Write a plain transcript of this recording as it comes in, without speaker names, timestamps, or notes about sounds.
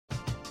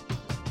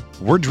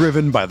We're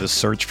driven by the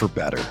search for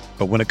better.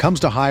 But when it comes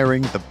to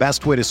hiring, the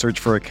best way to search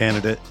for a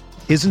candidate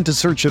isn't to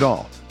search at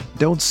all.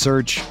 Don't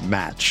search,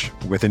 match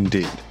with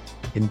Indeed.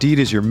 Indeed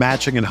is your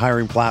matching and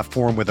hiring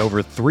platform with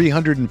over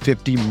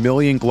 350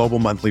 million global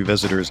monthly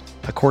visitors,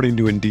 according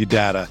to Indeed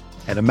data,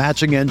 and a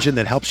matching engine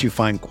that helps you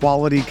find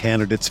quality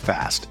candidates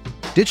fast.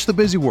 Ditch the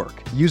busy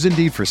work. Use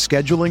Indeed for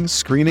scheduling,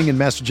 screening, and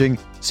messaging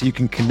so you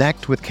can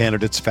connect with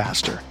candidates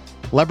faster.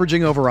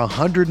 Leveraging over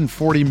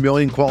 140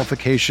 million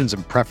qualifications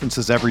and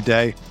preferences every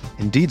day,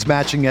 Indeed's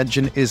matching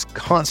engine is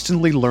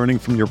constantly learning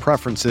from your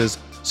preferences,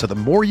 so the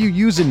more you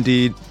use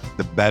Indeed,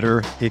 the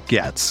better it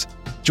gets.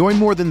 Join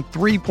more than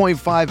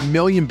 3.5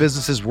 million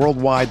businesses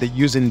worldwide that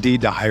use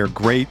Indeed to hire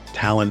great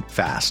talent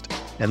fast.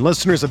 And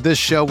listeners of this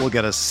show will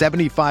get a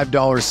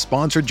 $75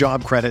 sponsored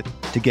job credit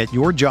to get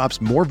your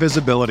jobs more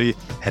visibility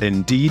at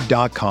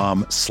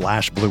Indeed.com/Blue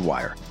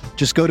Wire.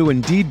 Just go to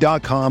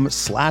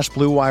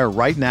Indeed.com/Blue Wire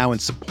right now and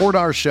support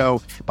our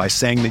show by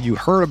saying that you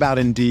heard about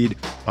Indeed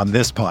on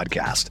this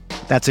podcast.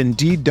 That's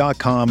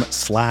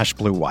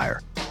Indeed.com/Blue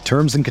Wire.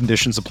 Terms and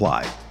conditions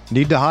apply.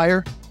 Need to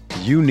hire?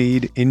 You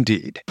need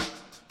Indeed.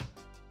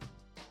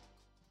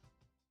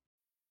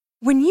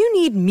 When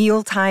you need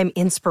mealtime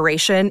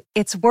inspiration,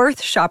 it's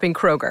worth shopping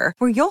Kroger,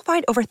 where you'll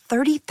find over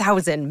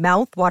 30,000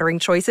 mouth-watering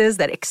choices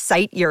that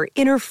excite your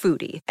inner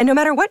foodie. And no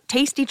matter what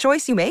tasty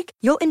choice you make,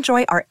 you'll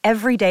enjoy our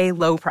everyday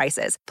low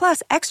prices,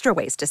 plus extra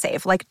ways to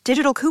save, like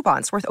digital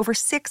coupons worth over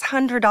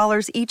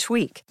 $600 each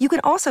week. You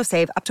can also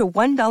save up to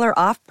 $1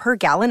 off per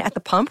gallon at the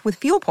pump with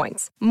fuel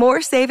points.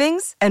 More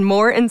savings and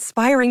more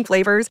inspiring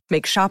flavors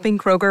make shopping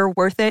Kroger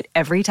worth it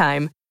every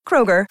time.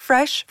 Kroger,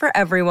 fresh for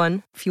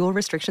everyone. Fuel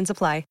restrictions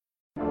apply.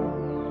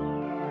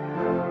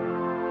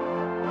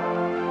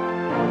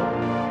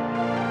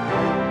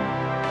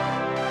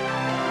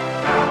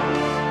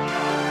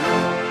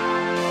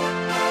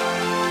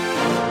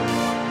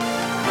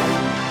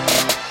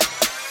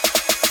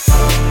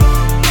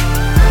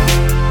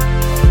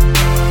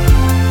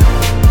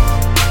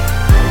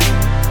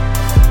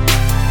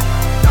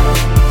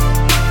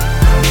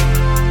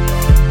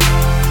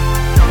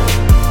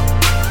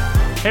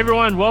 Hey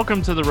everyone,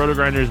 welcome to the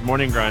RotoGrinders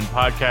Morning Grind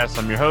Podcast.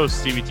 I'm your host,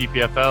 Stevie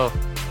TPFL.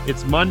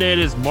 It's Monday, it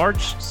is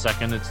March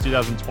 2nd, it's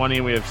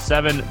 2020. We have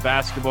 7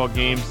 basketball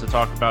games to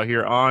talk about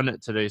here on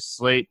today's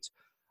slate.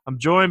 I'm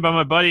joined by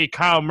my buddy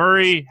Kyle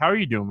Murray. How are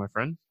you doing, my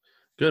friend?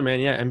 Good, man.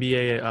 Yeah,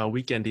 NBA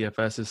weekend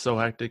DFS is so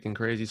hectic and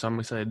crazy, so I'm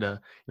excited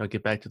to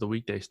get back to the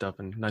weekday stuff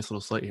and nice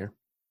little slate here.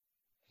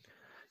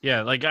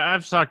 Yeah, like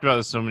I've talked about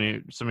this so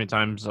many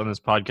times on this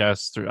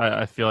podcast.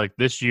 I feel like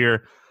this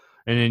year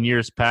and in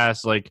years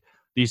past, like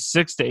these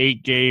 6 to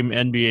 8 game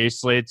NBA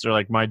slates are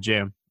like my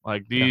jam.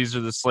 Like these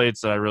are the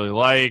slates that I really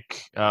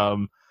like.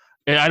 And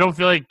I don't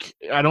feel like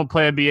I don't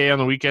play NBA on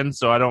the weekend,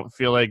 so I don't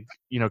feel like,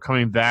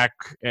 coming back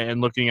and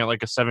looking at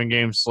like a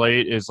 7-game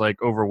slate is like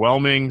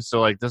overwhelming.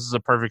 So like this is a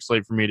perfect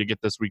slate for me to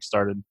get this week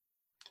started.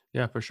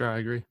 Yeah, for sure. I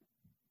agree.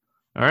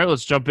 All right,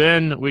 let's jump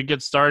in. We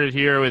get started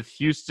here with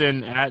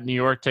Houston at New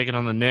York taking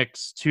on the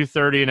Knicks.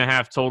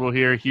 230.5 total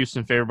here.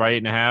 Houston favored by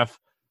 8.5.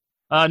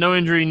 No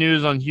injury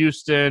news on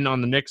Houston.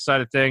 On the Knicks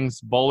side of things,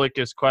 Bullock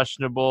is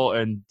questionable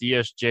and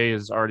DSJ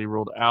is already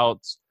ruled out.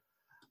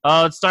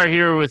 Let's start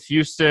here with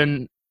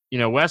Houston.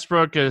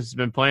 Westbrook has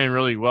been playing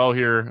really well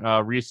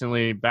here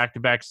recently.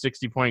 Back-to-back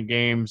 60-point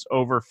games,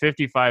 over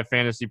 55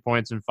 fantasy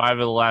points in 5 of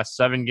the last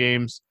 7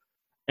 games,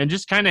 and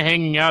just kind of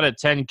hanging out at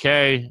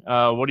 10K.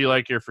 What do you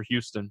like here for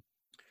Houston?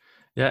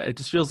 Yeah, it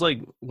just feels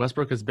like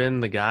Westbrook has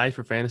been the guy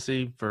for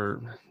fantasy for,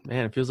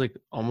 it feels like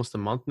almost a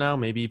month now,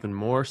 maybe even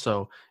more.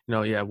 So,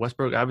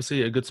 Westbrook,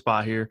 obviously a good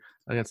spot here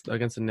against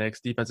the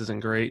Knicks. Defense isn't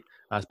great,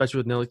 especially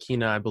with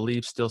Ntilikina, I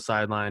believe, still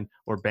sidelined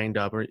or banged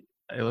up. Or it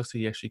looks like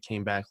he actually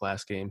came back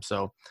last game.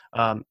 So,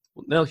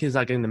 Ntilikina's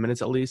not getting the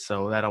minutes at least,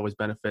 so that always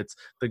benefits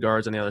the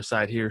guards on the other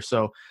side here.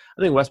 So,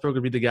 I think Westbrook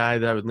would be the guy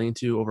that I would lean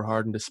to over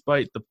Harden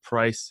despite the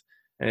price.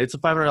 And it's a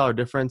 $500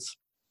 difference.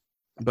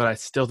 But I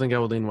still think I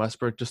would lean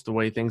Westbrook just the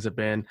way things have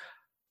been.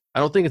 I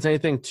don't think it's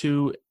anything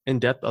too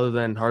in-depth other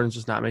than Harden's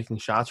just not making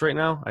shots right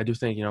now. I do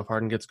think, if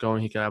Harden gets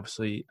going, he could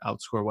obviously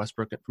outscore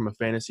Westbrook from a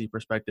fantasy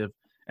perspective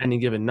any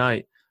given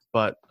night.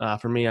 But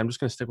for me, I'm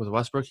just going to stick with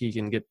Westbrook. He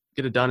can get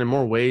it done in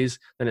more ways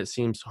than it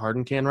seems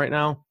Harden can right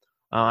now.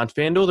 On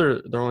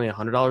FanDuel, they're only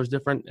 $100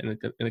 different, and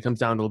it comes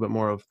down to a little bit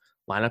more of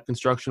lineup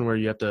construction where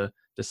you have to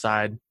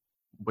decide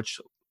which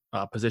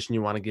position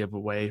you want to give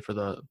away for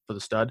the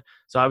stud.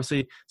 So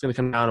obviously it's going to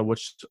come down to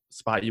which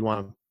spot you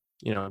want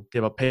to,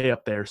 give a pay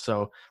up there.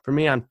 So for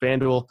me on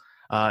FanDuel,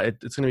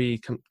 it's going to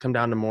be come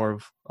down to more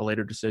of a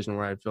later decision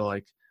where I feel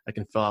like I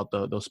can fill out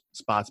those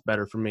spots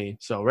better for me.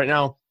 So right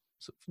now,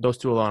 those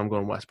two alone, I'm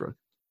going Westbrook.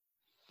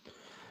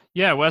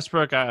 Yeah,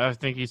 Westbrook, I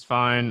think he's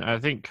fine. I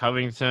think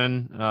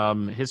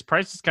Covington, his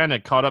price is kind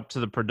of caught up to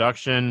the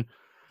production.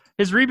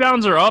 His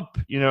rebounds are up,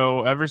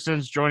 ever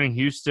since joining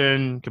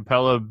Houston,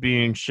 Capella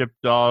being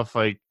shipped off.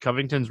 Like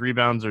Covington's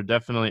rebounds are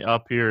definitely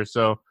up here.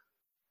 So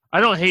I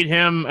don't hate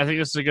him. I think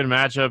this is a good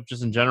matchup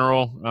just in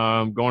general.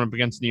 Going up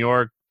against New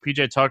York,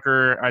 PJ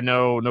Tucker, I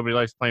know nobody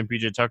likes playing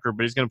PJ Tucker,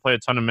 but he's going to play a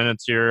ton of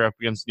minutes here up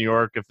against New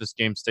York if this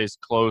game stays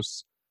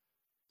close.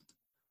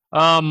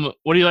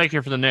 What do you like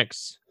here for the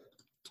Knicks?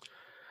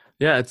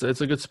 Yeah, it's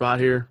a good spot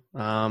here.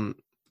 I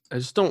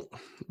just don't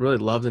really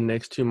love the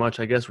Knicks too much.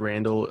 I guess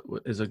Randall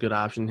is a good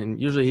option,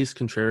 and usually he's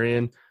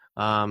contrarian.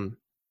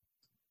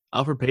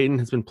 Alfred Payton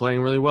has been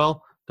playing really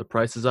well. The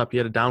price is up. He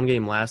had a down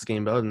game last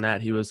game, but other than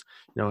that, he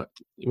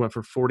went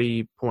for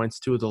 40 points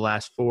 2 of the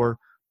last 4,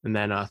 and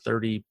then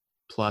 30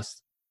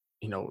 plus.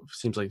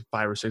 Seems like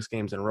 5 or 6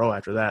 games in a row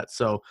after that.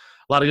 So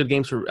a lot of good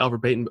games for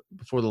Alfred Payton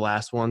before the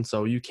last one.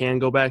 So you can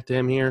go back to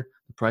him here.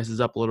 The price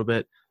is up a little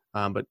bit,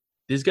 but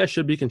these guys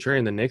should be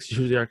contrarian. The Knicks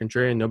usually are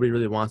contrarian. Nobody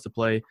really wants to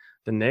play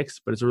the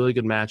Knicks, but it's a really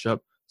good matchup.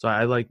 So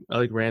I like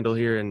Randall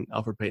here and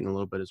Alfred Payton a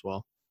little bit as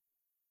well.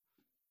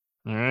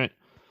 All right.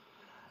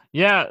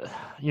 Yeah,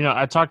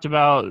 I talked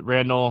about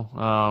Randall.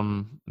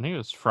 I think it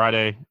was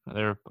Friday.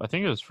 They're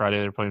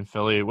playing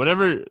Philly. When they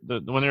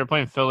were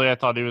playing Philly, I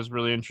thought he was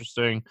really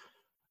interesting.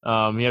 He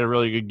had a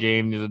really good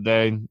game the other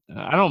day.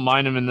 I don't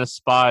mind him in this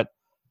spot.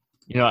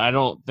 I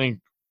don't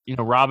think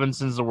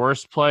Robinson's the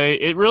worst play.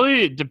 It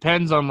really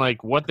depends on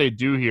what they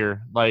do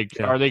here.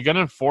 Are they going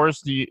to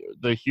force the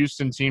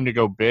Houston team to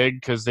go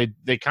big? Because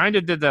they kind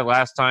of did that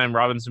last time.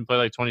 Robinson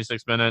played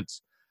 26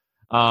 minutes.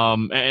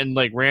 And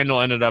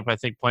Randall ended up, I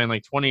think,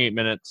 playing 28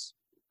 minutes.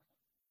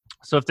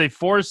 So if they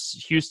force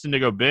Houston to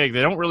go big,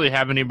 they don't really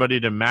have anybody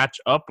to match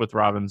up with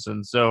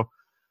Robinson. So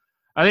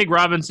I think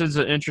Robinson's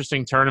an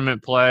interesting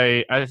tournament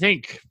play. I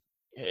think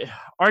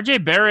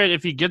RJ Barrett,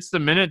 if he gets the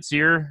minutes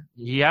here,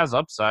 he has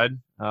upside.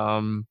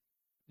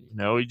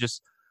 You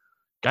just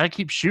got to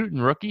keep shooting,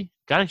 rookie.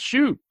 Got to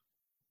shoot.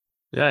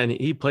 Yeah, and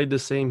he played the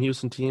same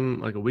Houston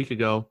team a week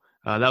ago.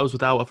 That was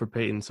without Alfred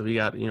Payton, so he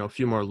got a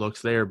few more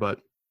looks there, but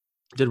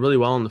did really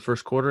well in the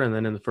first quarter and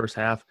then in the first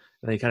half,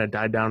 and then he kind of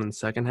died down in the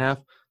second half.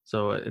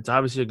 So it's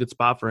obviously a good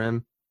spot for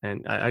him,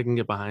 and I can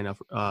get behind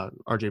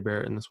RJ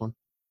Barrett in this one.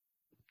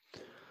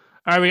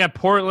 All right, we got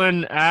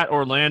Portland at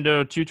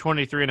Orlando,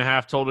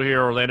 223.5 total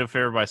here. Orlando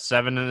favored by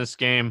 7 in this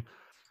game.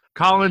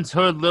 Collins,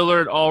 Hood,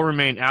 Lillard all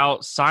remain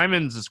out.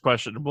 Simons is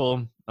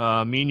questionable.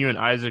 Minu and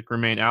Isaac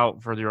remain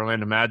out for the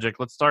Orlando Magic.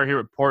 Let's start here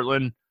with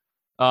Portland.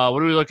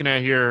 What are we looking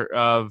at here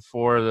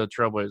for the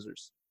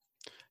Trailblazers?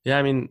 Yeah,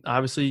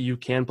 obviously you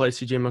can play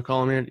C.J.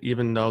 McCollum here,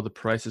 even though the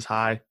price is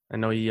high. I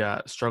know he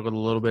struggled a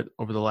little bit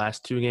over the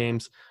last 2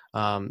 games,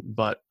 or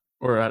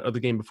the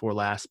game before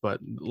last, but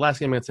the last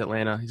game against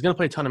Atlanta, he's going to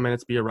play a ton of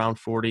minutes, be around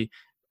 40.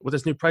 With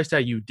this new price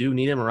tag, you do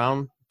need him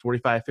around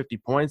 45, 50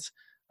 points.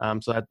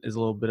 So that is a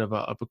little bit of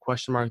a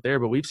question mark there.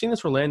 But we've seen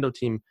this Orlando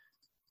team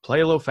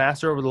play a little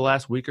faster over the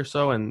last week or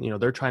so, and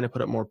they're trying to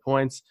put up more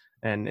points,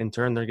 and in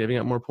turn they're giving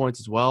up more points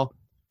as well.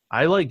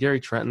 I like Gary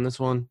Trent in this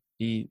one.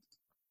 He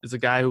is a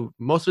guy who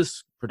most of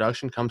his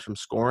production comes from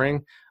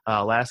scoring.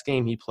 Last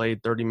game he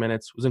played 30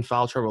 minutes, was in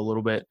foul trouble a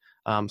little bit,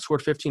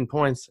 scored 15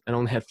 points and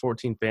only had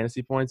 14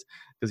 fantasy points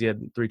because he had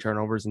 3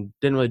 turnovers and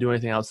didn't really do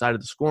anything outside of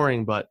the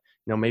scoring. But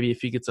maybe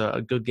if he gets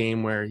a good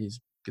game where he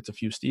gets a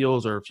few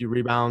steals or a few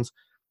rebounds,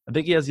 I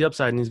think he has the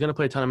upside, and he's going to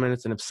play a ton of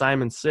minutes. And if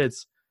Simon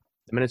sits,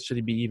 the minutes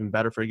should be even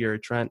better for Gary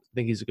Trent. I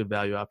think he's a good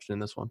value option in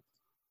this one.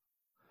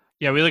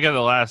 Yeah, we look at the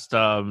last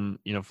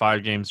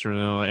 5 games from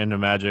the Orlando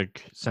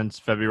Magic since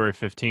February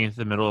 15th,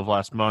 the middle of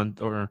last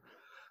month, or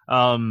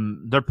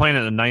they're playing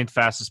at the 9th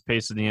fastest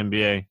pace in the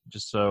NBA.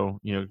 Just so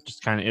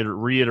just kind of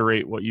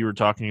reiterate what you were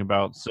talking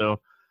about.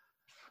 So,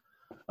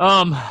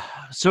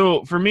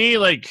 so for me,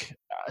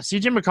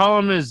 CJ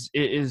McCollum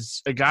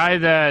is a guy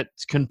that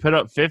can put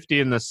up 50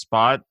 in this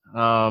spot.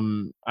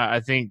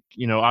 I think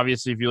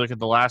obviously if you look at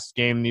the last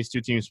game these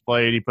two teams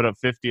played, he put up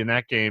 50 in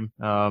that game.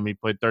 He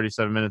played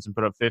 37 minutes and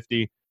put up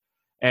 50.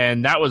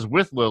 And that was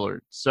with Lillard.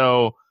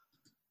 So,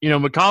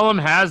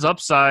 McCollum has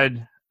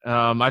upside.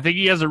 I think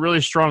he has a really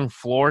strong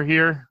floor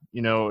here.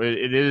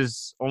 It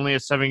is only a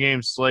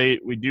 7-game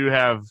slate. We do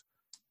have,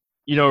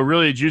 a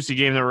really juicy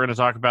game that we're going to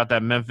talk about.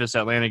 That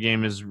Memphis-Atlanta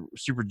game is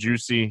super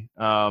juicy.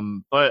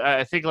 But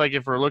I think,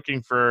 if we're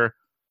looking for,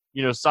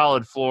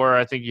 solid floor,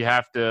 I think you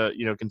have to,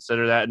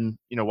 consider that. And,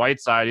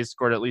 Whiteside, he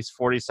scored at least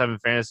 47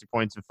 fantasy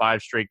points in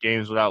 5 straight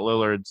games without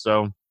Lillard.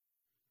 So,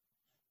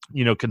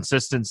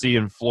 consistency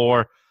and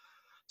floor.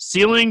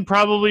 Ceiling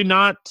probably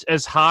not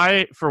as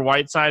high for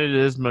Whiteside as it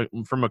is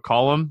for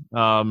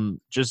McCollum.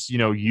 Just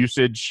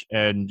usage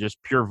and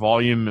just pure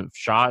volume of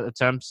shot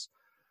attempts.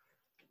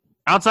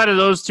 Outside of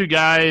those 2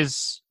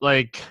 guys,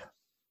 man,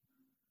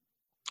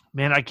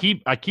 I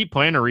keep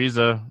playing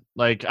Ariza.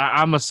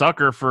 I'm a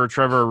sucker for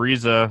Trevor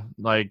Ariza.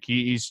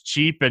 He's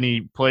cheap and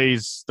he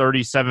plays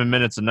 37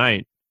 minutes a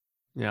night.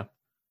 Yeah.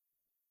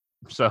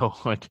 So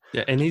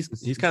yeah, and he's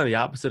kind of the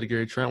opposite of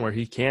Gary Trent, where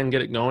he can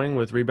get it going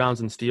with rebounds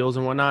and steals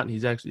and whatnot.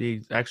 He's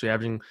actually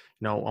averaging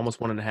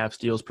almost 1.5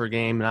 steals per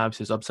game, and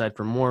obviously his upside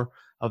for more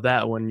of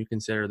that when you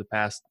consider the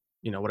past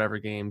whatever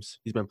games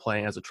he's been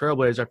playing as a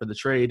Trailblazer after the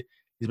trade.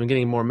 He's been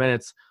getting more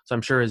minutes, so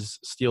I'm sure his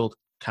steal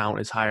count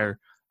is higher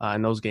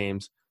in those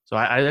games. So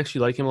I actually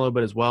like him a little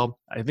bit as well.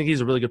 I think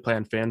he's a really good play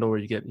on FanDuel where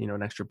you get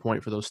an extra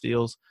point for those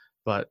steals.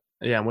 But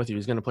Yeah, I'm with you.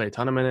 He's going to play a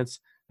ton of minutes,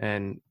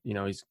 and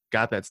he's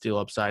got that steal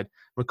upside.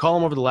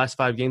 McCollum over the last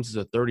 5 games is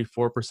a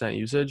 34%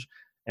 usage,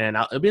 and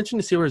it'll be interesting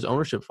to see where his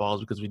ownership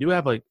falls because we do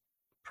have like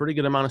pretty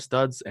good amount of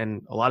studs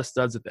and a lot of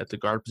studs at the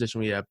guard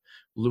position. We have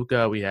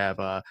Luka, we have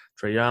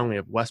Trae Young, we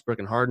have Westbrook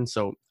and Harden.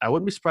 So I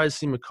wouldn't be surprised to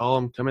see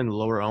McCollum come in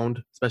lower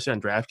owned, especially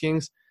on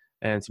DraftKings.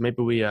 And so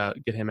maybe we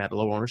get him at a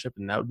low ownership,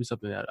 and that would be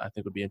something that I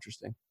think would be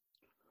interesting.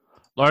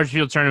 Large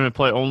field tournament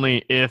play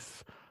only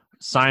if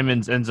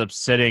Simons ends up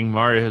sitting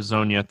Mario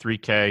Hezonja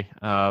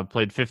 3K.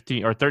 Played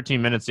 15 or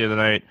 13 minutes the other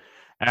night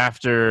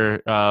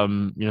after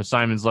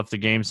Simons left the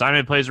game.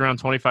 Simon plays around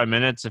 25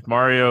 minutes. If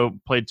Mario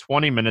played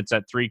 20 minutes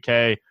at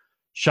 3K,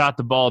 shot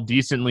the ball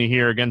decently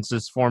here against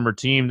his former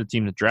team, the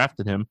team that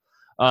drafted him.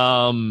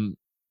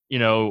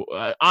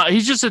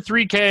 He's just a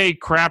 3K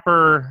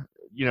crapper.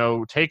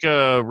 Take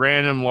a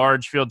random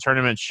large field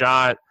tournament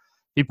shot.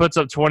 He puts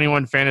up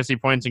 21 fantasy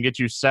points and gets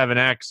you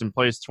 7x and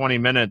plays 20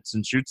 minutes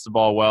and shoots the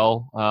ball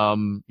well.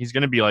 He's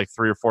going to be like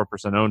 3 or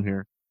 4% owned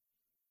here.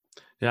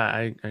 Yeah,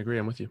 I agree.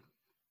 I'm with you.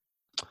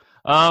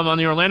 On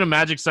the Orlando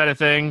Magic side of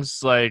things,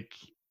 like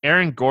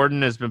Aaron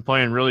Gordon has been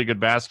playing really good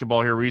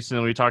basketball here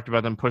recently. We talked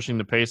about them pushing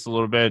the pace a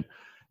little bit.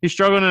 He's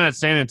struggling in that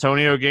San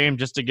Antonio game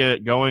just to get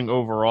it going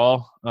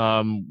overall,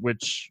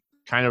 which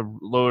kind of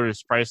lowered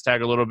his price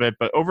tag a little bit.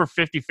 But over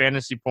 50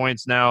 fantasy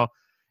points now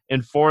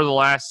in 4 of the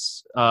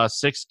last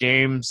 6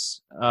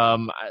 games.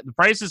 The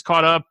price is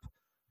caught up.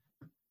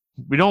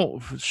 We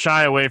don't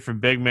shy away from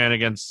big man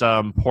against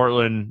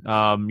Portland.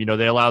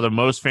 They allow the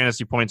most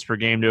fantasy points per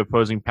game to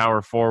opposing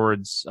power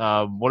forwards.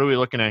 What are we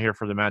looking at here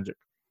for the Magic?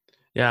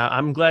 Yeah,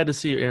 I'm glad to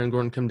see Aaron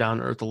Gordon come down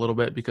to earth a little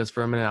bit because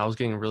for a minute I was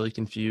getting really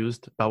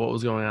confused about what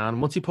was going on.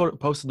 Once he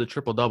posted the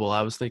triple-double,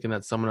 I was thinking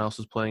that someone else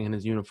was playing in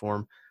his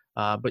uniform.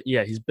 But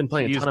yeah, he's been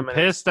playing a ton of minutes.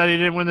 He's pissed that he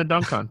didn't win the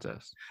dunk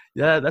contest.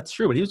 Yeah, that's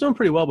true. But he was doing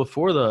pretty well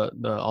before the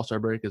All-Star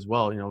break as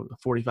well.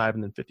 45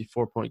 and then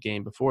 54-point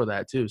game before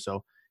that too.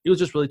 So he was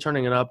just really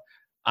turning it up.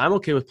 I'm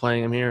okay with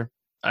playing him here.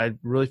 I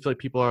really feel like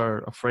people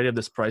are afraid of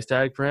this price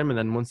tag for him. And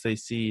then once they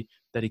see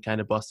that he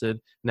kind of busted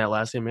in that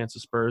last game against the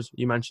Spurs,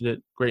 you mentioned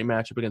it, great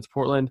matchup against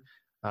Portland.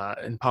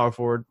 And power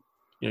forward,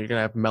 you're going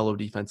to have mellow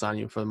defense on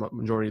you for the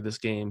majority of this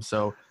game.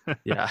 So,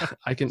 yeah,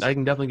 I can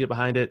definitely get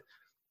behind it.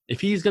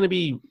 If he's going to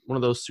be one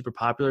of those super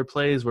popular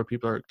plays where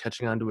people are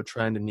catching on to a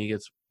trend and he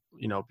gets,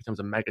 becomes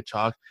a mega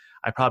chalk,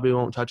 I probably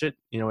won't touch it.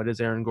 It is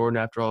Aaron Gordon.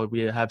 After all,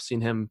 we have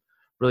seen him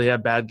really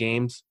have bad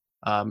games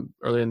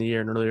earlier in the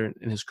year and earlier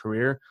in his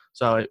career.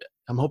 So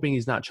I'm hoping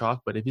he's not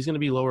chalk, but if he's going to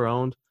be lower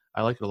owned,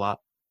 I like it a lot.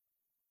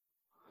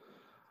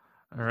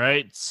 All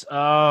right.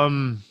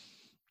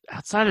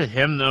 Outside of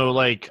him, though,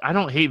 I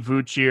don't hate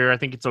Vooch here. I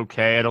think it's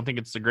okay. I don't think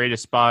it's the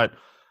greatest spot.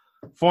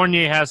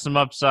 Fournier has some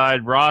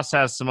upside. Ross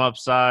has some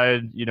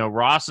upside.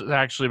 Ross has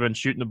actually been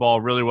shooting the ball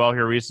really well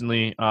here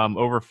recently,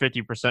 over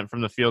 50%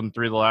 from the field in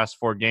 3 of the last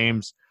 4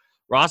 games.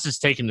 Ross is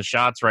taking the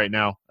shots right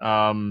now.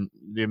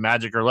 The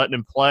Magic are letting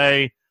him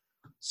play.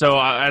 So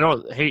I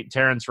don't hate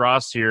Terrence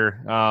Ross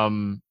here.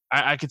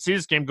 I could see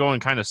this game going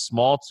kind of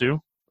small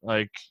too,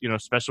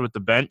 especially with the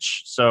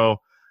bench. So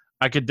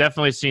I could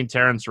definitely see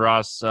Terrence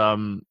Ross,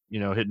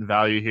 hitting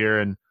value here.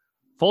 And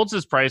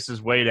Fultz's price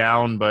is way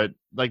down, but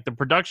the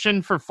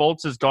production for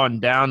Fultz has gone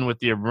down with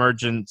the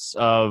emergence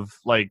of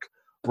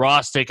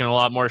Ross taking a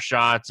lot more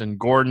shots and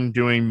Gordon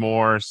doing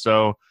more.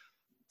 So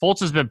Fultz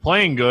has been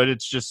playing good.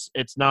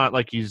 It's not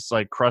like he's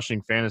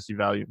crushing fantasy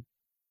value.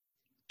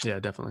 Yeah,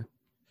 definitely.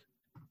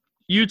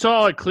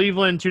 Utah at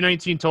Cleveland,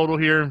 219 total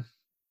here.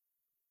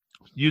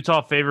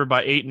 Utah favored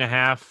by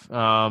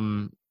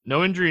 8.5.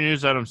 No injury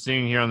news that I'm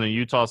seeing here on the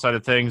Utah side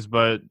of things,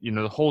 but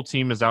the whole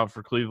team is out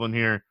for Cleveland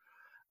here.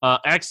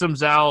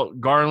 Exum's out,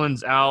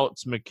 Garland's out,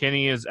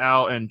 McKinney is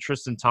out, and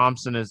Tristan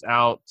Thompson is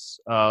out.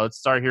 Let's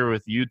start here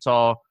with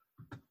Utah.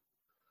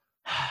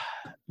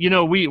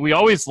 We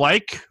always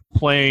like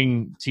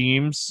playing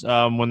teams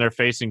when they're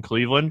facing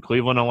Cleveland.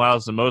 Cleveland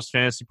allows the most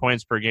fantasy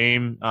points per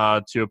game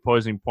to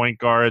opposing point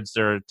guards.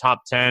 They're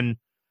top 10.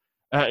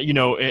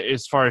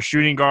 As far as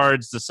shooting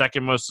guards, the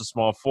second most to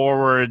small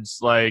forwards.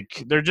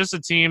 They're just a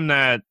team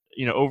that,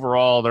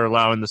 overall they're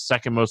allowing the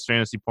second most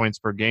fantasy points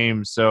per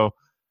game. So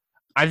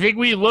I think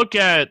we look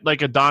at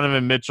a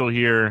Donovan Mitchell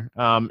here.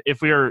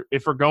 If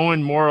we're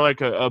going more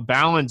a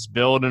balanced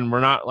build and we're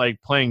not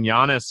playing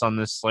Giannis on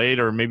this slate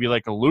or maybe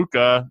a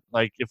Luka,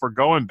 if we're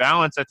going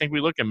balanced, I think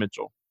we look at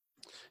Mitchell.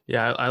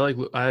 Yeah, I like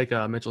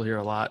Mitchell here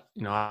a lot.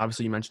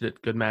 Obviously you mentioned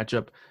it, good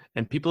matchup,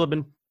 and people have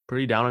been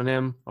pretty down on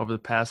him over the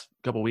past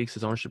couple of weeks.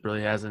 His ownership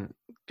really hasn't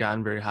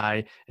gotten very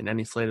high in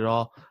any slate at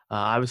all.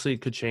 Obviously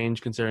it could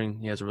change considering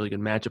he has a really good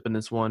matchup in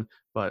this one,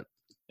 but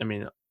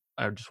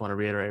I just want to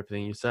reiterate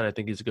everything you said. I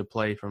think he's a good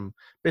play from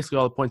basically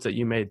all the points that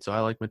you made. So I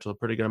like Mitchell a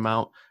pretty good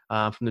amount.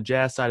 From the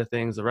Jazz side of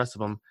things, the rest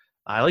of them,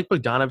 I like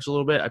Bogdanovich a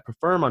little bit. I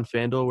prefer him on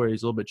FanDuel where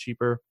he's a little bit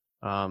cheaper.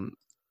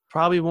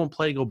 Probably won't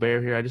play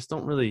Gobert here. I just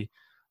don't really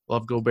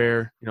love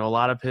Gobert. A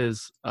lot of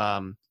his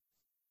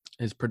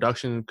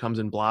production comes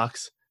in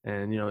blocks.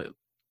 And,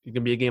 it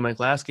can be a game like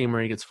last game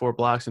where he gets 4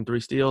 blocks and 3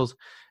 steals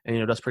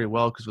and, does pretty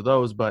well because of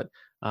those. But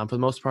For the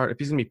most part, if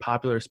he's going to be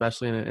popular,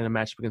 especially in a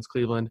matchup against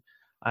Cleveland,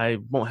 I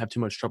won't have too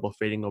much trouble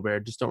fading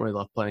Gobert. Just don't really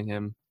love playing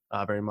him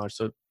very much.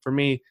 So for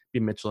me, it'd be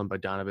Mitchell and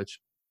Bogdanovich.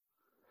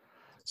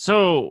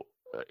 So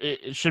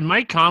should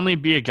Mike Conley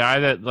be a guy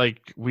that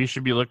like we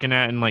should be looking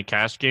at in like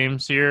cash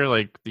games here?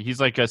 Like he's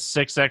like a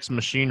 6x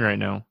machine right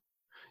now.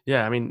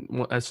 Yeah, I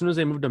mean, as soon as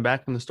they moved him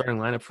back from the starting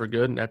lineup for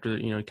good, and after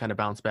he kind of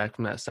bounced back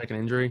from that second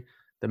injury,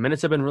 the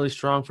minutes have been really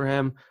strong for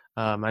him.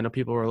 I know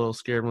people were a little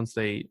scared once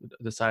they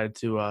decided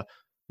to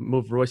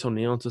move Royce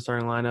O'Neal into the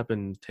starting lineup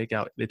and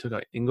they took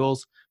out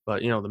Ingles,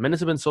 but the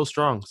minutes have been so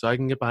strong, so I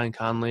can get behind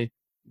Conley.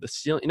 The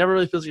ceiling, it never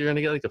really feels like you're going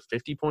to get like a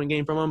 50-point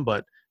game from him,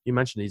 but you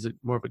mentioned he's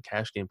more of a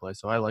cash game play,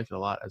 so I like it a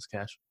lot as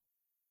cash.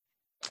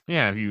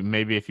 Yeah,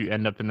 if you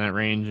end up in that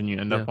range and you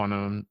end up on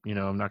him,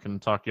 I'm not going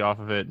to talk you off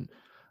of it.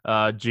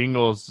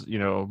 Jingles,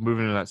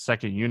 moving to that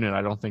second unit,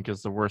 I don't think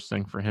is the worst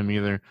thing for him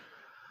either.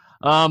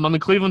 On the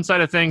Cleveland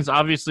side of things,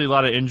 obviously a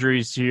lot of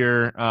injuries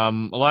here, a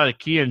lot of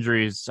key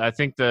injuries. I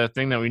think the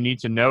thing that we need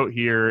to note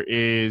here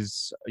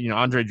is,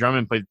 Andre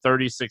Drummond played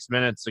 36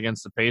 minutes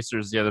against the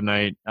Pacers the other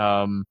night.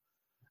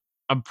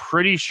 I'm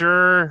pretty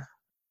sure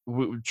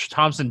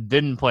Thompson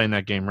didn't play in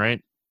that game,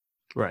 right?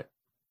 Right.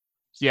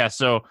 Yeah,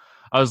 so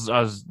I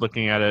was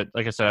looking at it.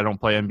 Like I said, I don't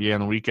play NBA on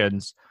the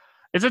weekends.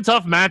 It's a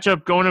tough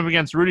matchup going up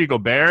against Rudy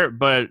Gobert,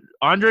 but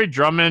Andre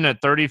Drummond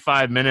at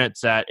 35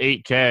 minutes at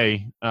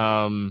 8K,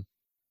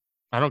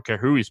 I don't care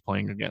who he's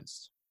playing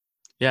against.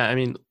 Yeah, I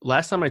mean,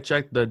 last time I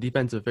checked the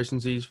defensive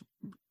efficiencies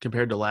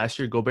compared to last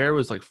year, Gobert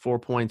was like 4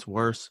 points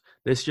worse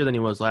this year than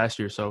he was last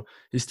year. So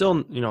he's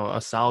still,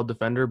 a solid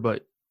defender,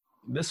 but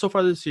so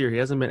far this year, he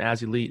hasn't been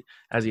as elite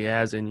as he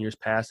has in years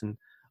past. And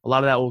a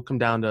lot of that will come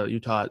down to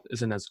Utah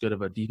isn't as good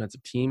of a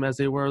defensive team as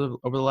they were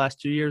over the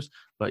last 2 years.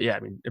 But yeah, I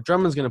mean, if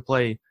Drummond's going to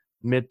play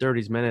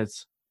mid-30s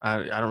minutes, I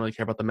don't really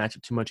care about the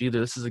matchup too much either.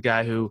 This is a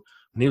guy who,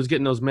 when he was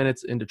getting those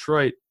minutes in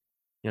Detroit,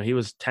 he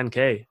was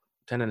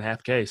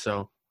 10.5K.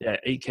 So yeah,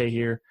 8K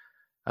here.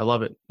 I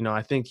love it.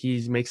 I think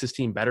he makes his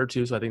team better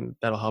too. So I think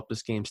that'll help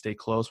this game stay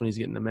close when he's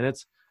getting the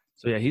minutes.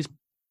 So yeah, he's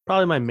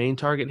probably my main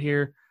target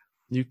here.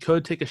 You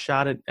could take a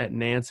shot at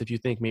Nance if you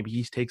think maybe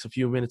he takes a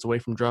few minutes away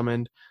from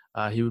Drummond.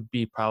 He would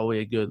be probably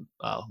a good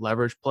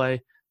leverage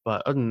play.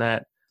 But other than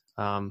that,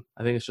 I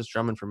think it's just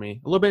Drummond for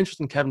me. A little bit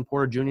interested in Kevin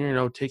Porter Jr.,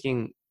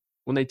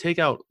 when they take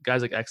out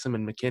guys like Exum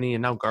and McKinney,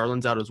 and now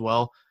Garland's out as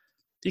well,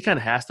 he kind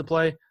of has to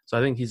play. So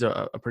I think he's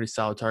a pretty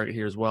solid target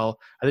here as well.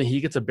 I think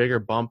he gets a bigger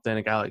bump than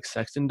a guy like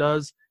Sexton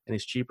does, and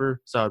he's cheaper.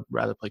 So I'd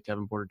rather play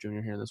Kevin Porter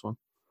Jr. here in this one.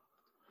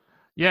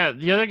 Yeah,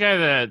 the other guy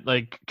that,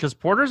 because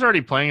Porter's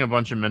already playing a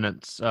bunch of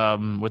minutes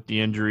with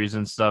the injuries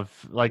and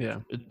stuff.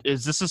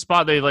 Is this a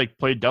spot they,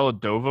 play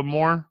Dellavedova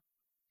more?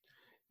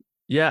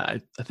 Yeah,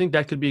 I think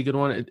that could be a good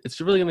one.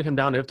 It's really going to come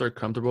down to if they're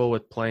comfortable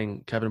with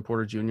playing Kevin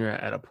Porter Jr.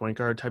 at a point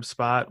guard type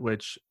spot,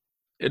 which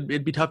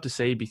it'd be tough to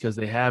say because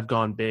they have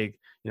gone big,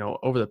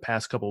 over the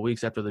past couple of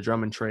weeks after the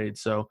Drummond trade.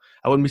 So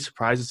I wouldn't be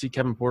surprised to see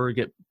Kevin Porter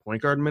get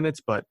point guard minutes.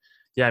 But,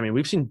 yeah, I mean,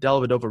 we've seen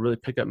Dellavedova really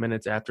pick up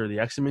minutes after the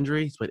Exum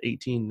injury. He's played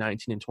 18,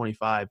 19, and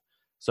 25.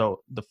 So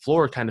the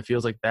floor kind of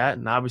feels like that.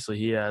 And obviously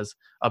he has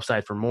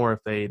upside for more if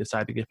they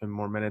decide to give him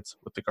more minutes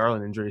with the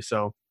Garland injury.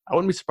 So I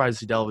wouldn't be surprised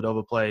to see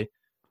Dellavedova play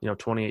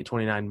 28,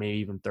 29, maybe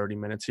even 30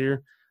 minutes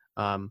here.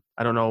 I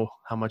don't know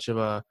how much of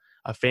a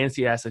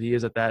fancy asset he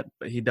is at that,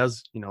 but he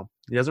does,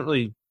 he doesn't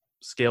really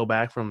scale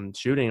back from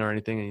shooting or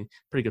anything. He's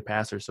a pretty good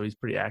passer, so he's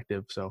pretty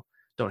active. So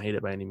don't hate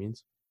it by any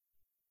means.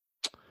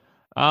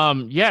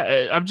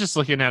 Yeah, I'm just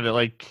looking at it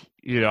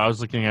I was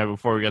looking at it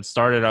before we got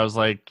started. I was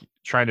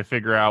trying to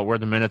figure out where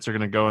the minutes are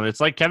going to go. And it's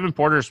like Kevin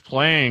Porter's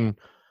playing,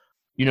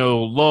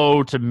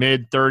 low to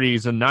mid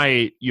 30s a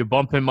night. You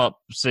bump him up,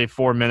 say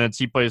 4 minutes.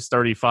 He plays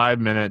 35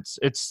 minutes.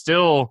 It's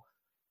still,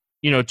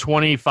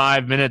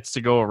 25 minutes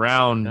to go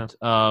around,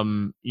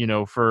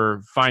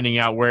 for finding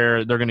out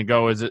where they're going to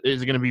go. Is it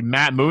going to be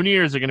Matt Mooney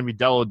or is it going to be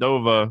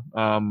Dellavedova?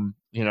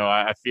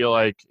 I feel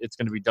like it's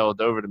going to be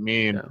Dellavedova to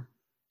me. And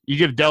you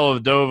give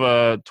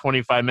Dellavedova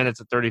 25 minutes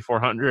at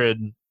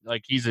 3,400,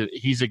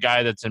 he's a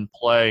guy that's in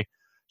play.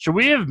 Should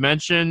we have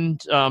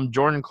mentioned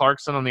Jordan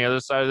Clarkson on the other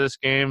side of this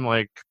game,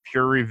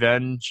 pure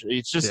revenge?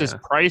 It's just his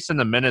price and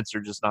the minutes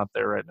are just not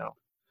there right now.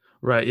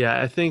 Right, yeah.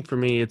 I think for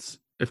me, it's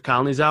if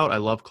Conley's out, I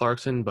love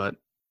Clarkson, but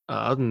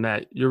other than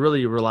that, you're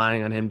really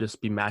relying on him to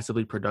just be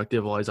massively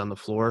productive while he's on the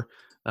floor,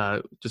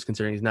 just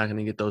considering he's not going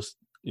to get those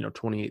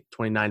 28,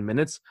 29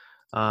 minutes.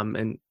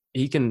 And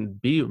he can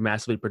be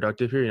massively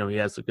productive here. He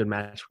has a good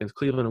match against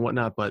Cleveland and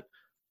whatnot, but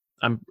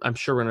I'm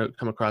sure we're going to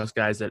come across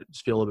guys that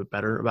just feel a little bit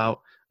better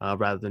about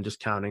rather than just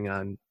counting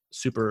on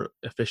super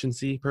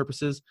efficiency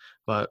purposes.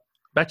 But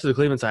back to the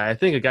Cleveland side, I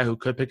think a guy who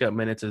could pick up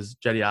minutes is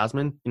Cedi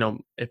Osman.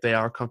 If they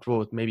are comfortable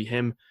with maybe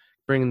him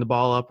bringing the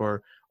ball up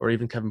or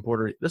even Kevin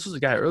Porter. This was a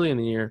guy early in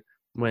the year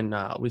when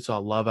we saw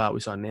Love out, we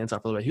saw Nance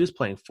out for the way. He was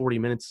playing 40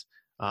 minutes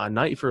a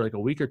night for a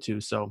week or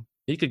two. So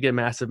he could get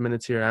massive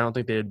minutes here. I don't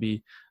think they would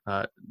be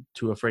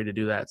too afraid to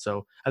do that.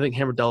 So I think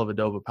Hammer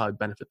Dellavedova would probably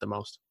benefit the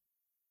most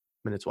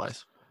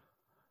minutes-wise.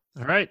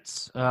 All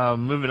right.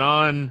 Moving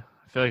on.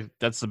 I feel like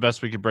that's the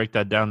best we could break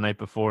that down the night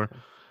before.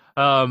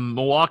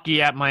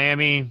 Milwaukee at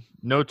Miami,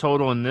 no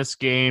total in this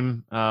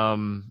game.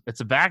 It's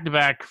a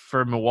back-to-back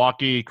for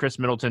Milwaukee. Chris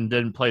Middleton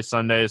didn't play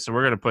Sunday, so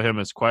we're going to put him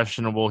as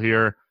questionable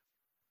here.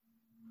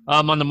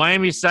 On the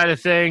Miami side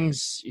of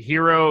things,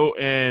 Hero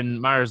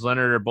and Myers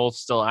Leonard are both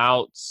still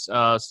out.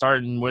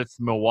 Starting with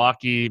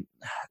Milwaukee,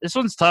 this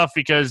one's tough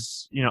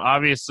because,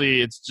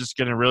 obviously it's just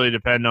going to really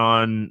depend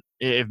on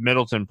if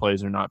Middleton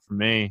plays or not for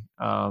me.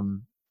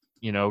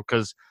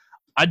 Because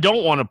I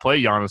don't want to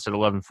play Giannis at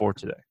 11-4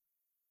 today.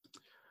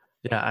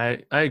 Yeah,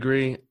 I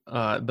agree.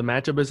 The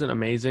matchup isn't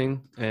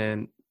amazing,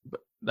 and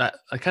that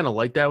I kind of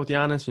like that with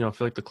Giannis. I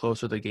feel like the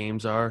closer the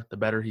games are, the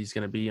better he's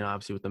going to be.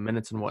 Obviously with the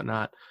minutes and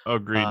whatnot.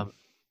 Agreed.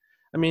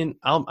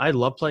 I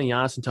love playing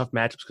Giannis in tough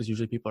matchups because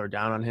usually people are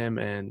down on him,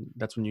 and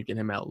that's when you get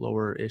him at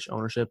lower-ish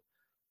ownership.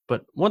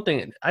 But one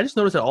thing, I just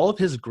noticed that all of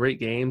his great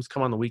games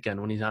come on the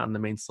weekend when he's not on the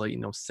main slate.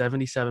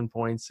 77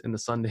 points in the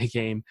Sunday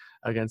game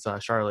against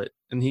Charlotte.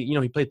 And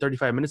he played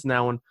 35 minutes in that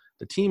one.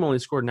 The team only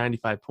scored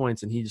 95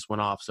 points, and he just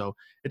went off. So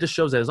it just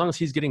shows that as long as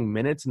he's getting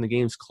minutes and the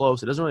game's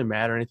close, it doesn't really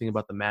matter anything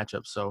about the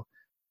matchup. So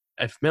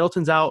if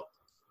Middleton's out,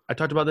 I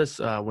talked about this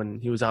when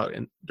he was out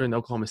during the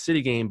Oklahoma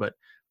City game, but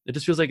it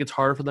just feels like it's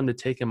harder for them to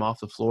take him off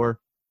the floor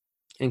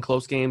in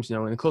close games.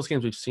 In close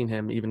games, we've seen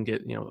him even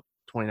get,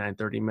 29,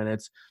 30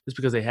 minutes just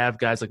because they have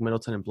guys like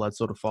Middleton and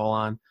Bledsoe to fall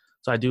on.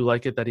 So I do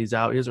like it that he's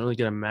out. He doesn't really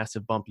get a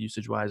massive bump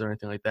usage-wise or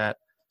anything like that.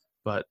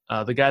 But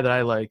the guy that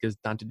I like is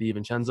Dante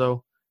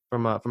DiVincenzo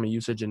from a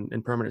usage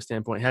and permanent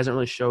standpoint. He hasn't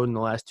really showed in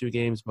the last two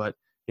games, but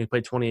he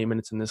played 28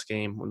 minutes in this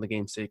game when the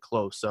game stayed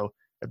close. So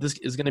if this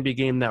is going to be a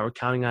game that we're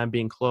counting on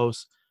being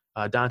close,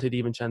 Dante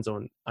DiVincenzo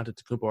and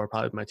Antetokounmpo are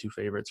probably my two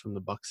favorites from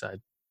the Bucks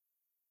side.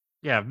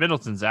 Yeah, if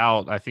Middleton's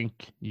out, I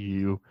think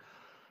you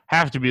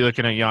have to be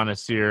looking at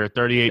Giannis here.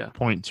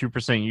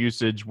 38.2%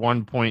 usage,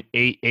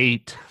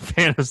 1.88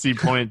 fantasy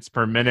points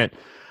per minute.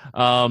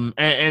 And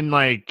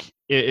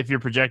if you're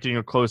projecting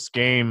a close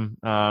game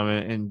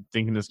and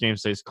thinking this game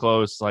stays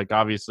close,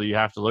 obviously you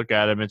have to look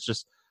at him. It's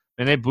just,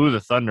 and they blew the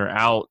Thunder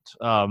out,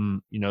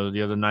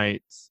 the other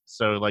night.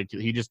 So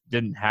he just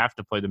didn't have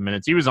to play the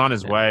minutes. He was on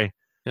his way.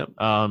 Yep.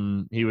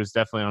 He was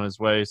definitely on his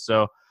way.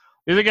 So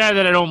the other guy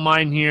that I don't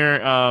mind here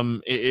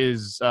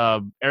is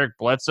Eric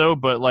Bledsoe,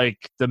 but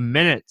the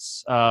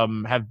minutes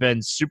have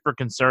been super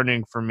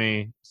concerning for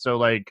me.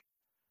 So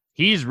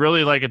he's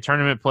really a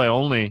tournament play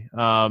only.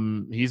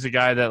 He's a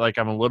guy that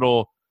I'm a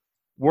little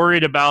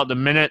worried about the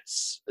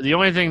minutes. The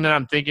only thing that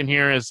I'm thinking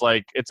here is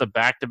it's a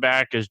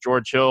back-to-back. Is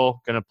George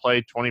Hill going to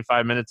play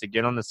 25 minutes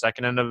again on the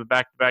second end of a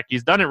back-to-back?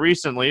 He's done it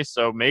recently,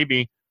 so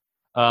maybe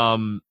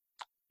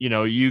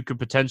you could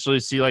potentially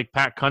see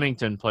Pat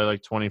Connaughton play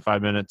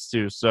 25 minutes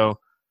too. So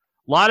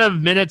a lot of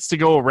minutes to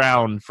go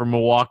around for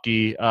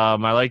Milwaukee. I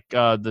like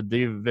the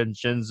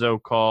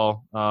DiVincenzo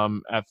call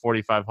at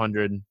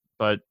 4,500,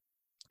 but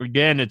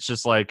again, it's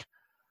just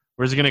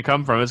where's it going to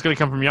come from? It's going to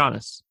come from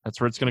Giannis.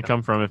 That's where it's going to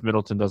come from if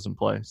Middleton doesn't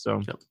play.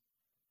 So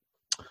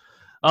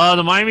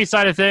the Miami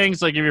side of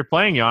things, if you're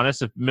playing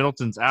Giannis, if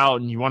Middleton's out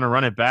and you want to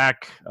run it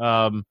back,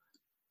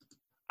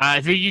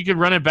 I think you could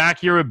run it back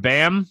here with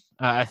Bam.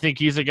 I think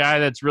he's a guy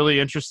that's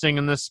really interesting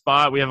in this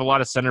spot. We have a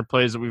lot of center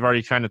plays that we've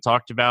already kind of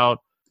talked about.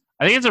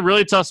 I think it's a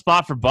really tough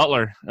spot for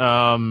Butler.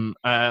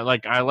 I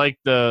like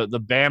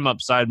the Bam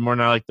upside more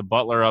than I like the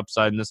Butler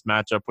upside in this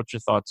matchup. What's your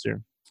thoughts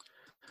here?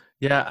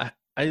 Yeah,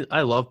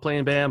 I love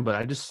playing Bam, but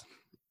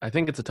I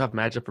think it's a tough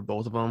matchup for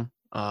both of them.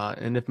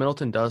 And if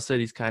Middleton does sit,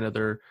 he's kind of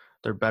their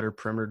better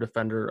perimeter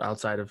defender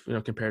outside of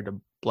compared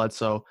to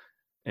Bledsoe.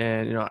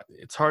 And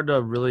it's hard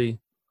to really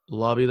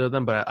love either of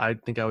them, but I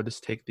think I would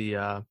just take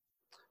the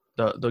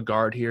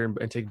guard here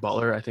and take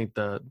Butler. I think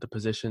the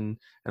position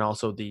and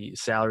also the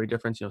salary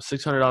difference,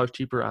 $600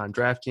 cheaper on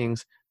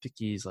DraftKings. I think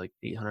he's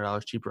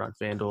 $800 cheaper on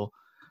FanDuel.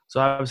 So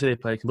obviously they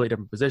play a completely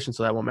different position,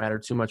 so that won't matter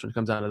too much when it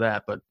comes down to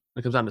that. But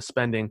when it comes down to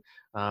spending,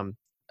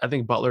 I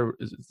think Butler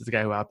is the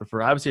guy who I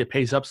prefer. Obviously a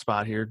pace-up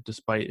spot here,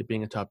 despite it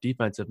being a tough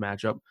defensive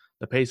matchup.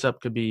 The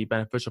pace-up could be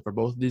beneficial for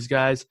both of these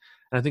guys.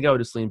 And I think I would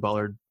just lean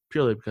Butler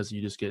purely because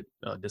you just get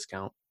a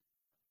discount.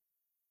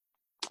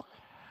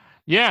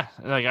 Yeah,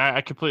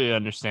 I completely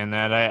understand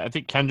that. I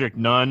think Kendrick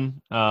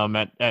Nunn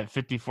at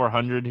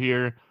 5,400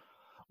 here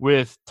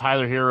with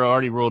Tyler Hero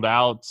already ruled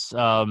out.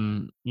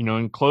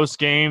 In close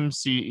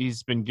games,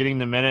 he's been getting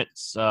the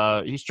minutes.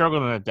 He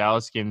struggled in that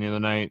Dallas game the other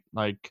night.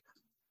 I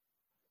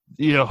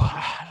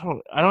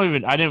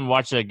didn't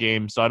watch that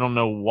game, so I don't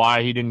know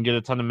why he didn't get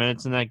a ton of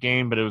minutes in that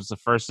game, but it was the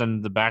first end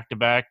of the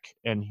back-to-back,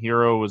 and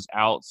Hero was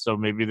out, so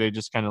maybe they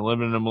just kind of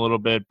limited him a little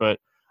bit. But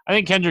I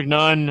think Kendrick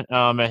Nunn,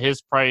 at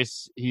his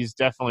price, he's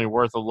definitely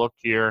worth a look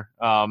here,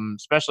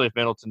 especially if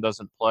Middleton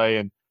doesn't play.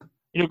 And,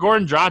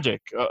 Goran Dragic,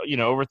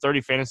 over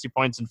 30 fantasy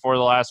points in 4 of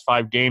the last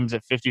 5 games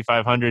at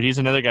 5,500. He's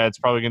another guy that's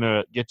probably going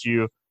to get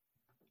you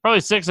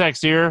probably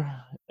 6x here.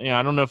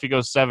 I don't know if he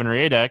goes 7 or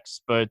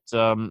 8x, but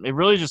it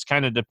really just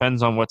kind of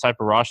depends on what type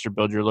of roster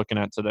build you're looking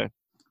at today.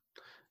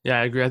 Yeah,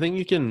 I agree. I think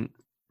you can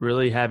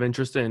really have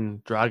interest in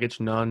Dragic,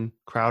 Nunn,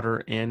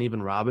 Crowder, and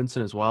even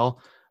Robinson as well.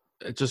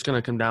 It's just going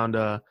to come down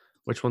to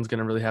which one's going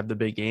to really have the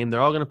big game.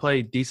 They're all going to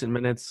play decent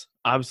minutes.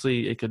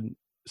 Obviously, it could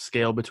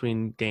scale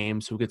between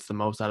games who gets the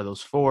most out of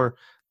those 4.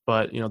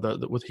 But,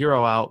 with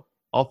Hero out,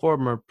 all 4 of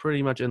them are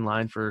pretty much in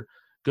line for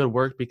good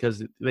work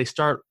because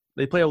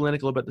they play Olynyk a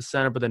little bit at the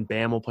center, but then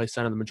Bam will play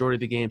center the majority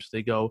of the game, so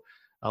they go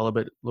a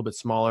little bit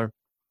smaller.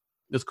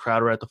 There's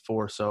Crowder at the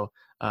 4, so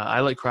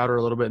I like Crowder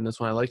a little bit in this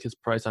one. I like his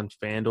price on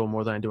FanDuel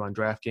more than I do on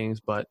DraftKings,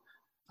 but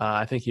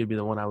I think he would be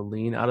the one I would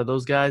lean out of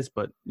those guys.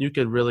 But you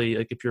could really,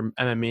 like, if you're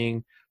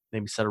MMing,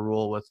 maybe set a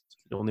rule with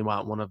you only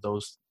want one of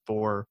those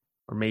 4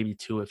 or maybe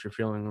 2 if you're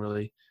feeling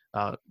really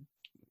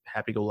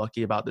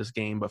happy-go-lucky about this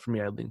game. But for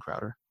me, I'd lean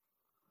Crowder.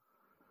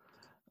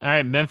 All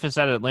right, Memphis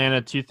at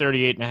Atlanta,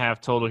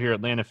 238.5 total here.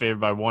 Atlanta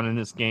favored by 1 in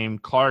this game.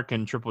 Clark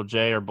and Triple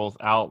J are both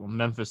out on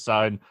Memphis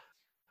side.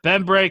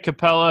 Bembry,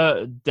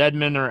 Capella,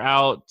 Dedmon are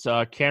out.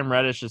 Cam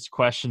Reddish is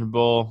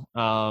questionable.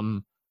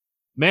 Man,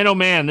 oh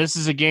man, this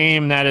is a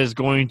game that is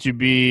going to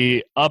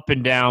be up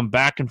and down,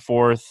 back and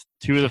forth.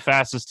 2 of the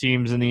fastest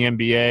teams in the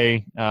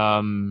NBA.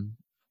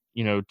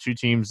 2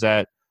 teams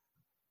that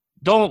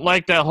don't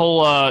like that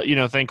whole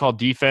thing called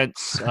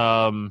defense.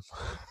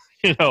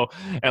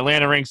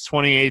 Atlanta ranks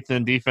 28th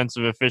in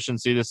defensive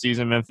efficiency this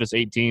season. Memphis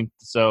 18th.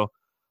 So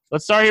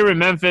let's start here with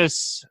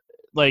Memphis.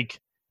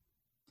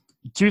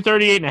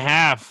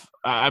 238.5.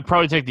 I'd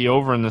probably take the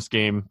over in this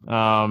game.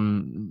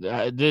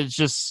 It's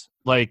just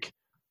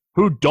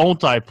who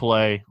don't I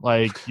play?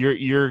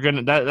 You're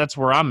gonna. That's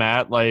where I'm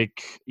at. I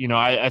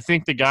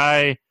think the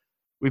guy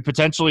we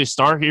potentially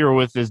start here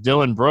with is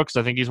Dylan Brooks.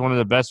 I think he's one of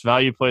the best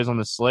value plays on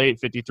the slate.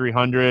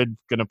 5,300,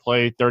 going to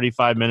play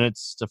 35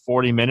 minutes to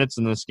 40 minutes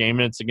in this game,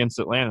 and it's against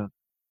Atlanta.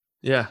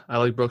 Yeah, I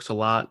like Brooks a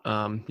lot.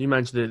 You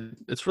mentioned it.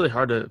 It's really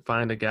hard to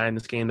find a guy in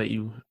this game that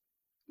you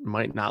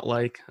might not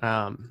like.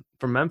 From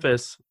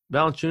Memphis,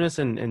 Valanciunas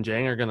and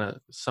Jang are going to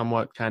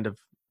somewhat kind of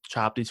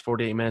chop these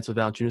 48 minutes with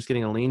Valanciunas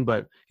getting a lean,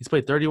 but he's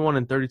played 31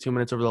 and 32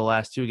 minutes over the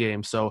last 2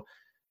 games. So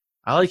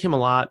I like him a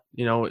lot.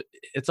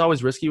 It's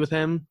always risky with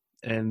him,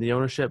 and the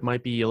ownership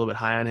might be a little bit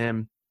high on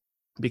him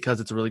because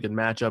it's a really good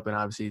matchup, and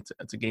obviously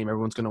it's a game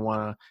everyone's going to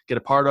want to get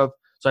a part of.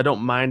 So I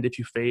don't mind if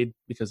you fade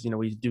because,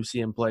 we do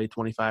see him play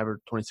 25 or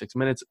 26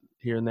 minutes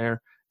here and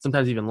there,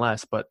 sometimes even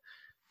less, but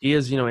he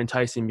is,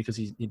 enticing because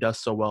he does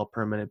so well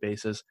per minute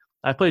basis.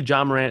 I played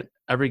John Morant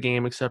every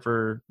game except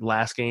for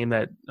last game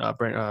that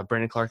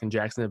Brandon Clark and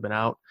Jackson have been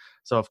out.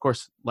 So, of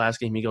course, last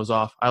game he goes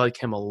off. I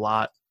like him a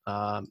lot.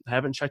 I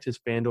haven't checked his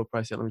FanDuel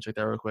price yet. Let me check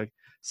that real quick.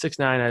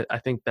 6.9, I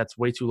think that's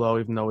way too low,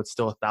 even though it's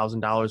still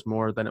 $1,000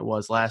 more than it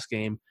was last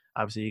game.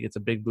 Obviously, he gets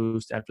a big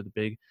boost after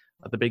the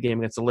big game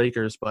against the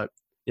Lakers. But,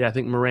 yeah, I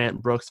think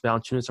Morant, Brooks,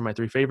 Valanciunas are my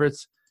 3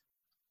 favorites.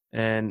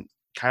 And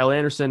Kyle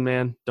Anderson,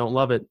 man, don't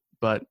love it,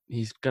 but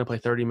he's going to play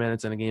 30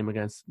 minutes in a game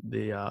against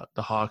the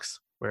Hawks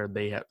where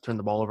they have turned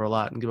the ball over a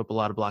lot and give up a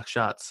lot of block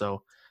shots.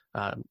 So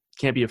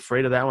can't be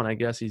afraid of that one. I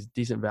guess he's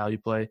decent value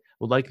play.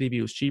 Would likely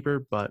be was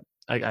cheaper, but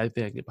I think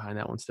I can get behind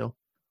that one still.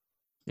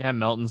 Yeah,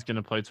 Melton's going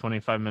to play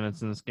 25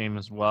 minutes in this game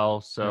as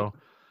well. So,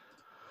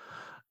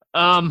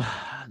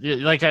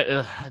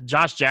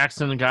 Josh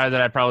Jackson, a guy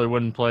that I probably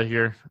wouldn't play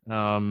here.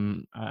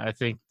 I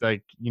think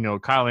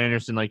Kyle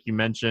Anderson, like you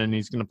mentioned,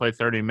 he's going to play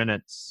 30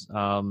 minutes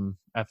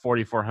at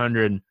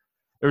 4,400.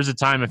 There was a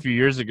time a few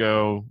years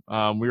ago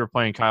we were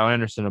playing Kyle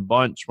Anderson a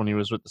bunch when he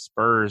was with the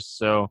Spurs.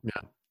 So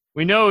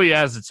we know he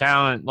has the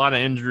talent. A lot of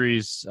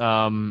injuries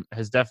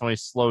has definitely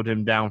slowed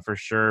him down for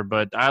sure.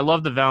 But I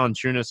love the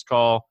Valanciunas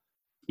call.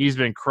 He's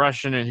been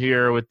crushing it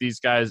here with these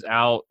guys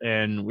out,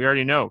 and we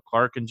already know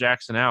Clark and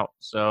Jackson out.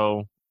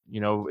 So,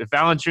 if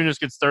Valanciunas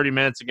gets 30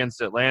 minutes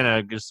against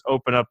Atlanta, just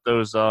open up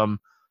those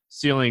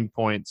ceiling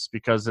points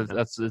because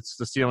it's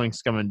the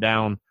ceiling's coming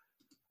down.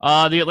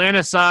 The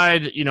Atlanta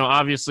side,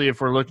 obviously if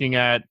we're looking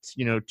at,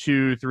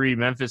 2-3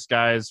 Memphis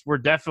guys, we're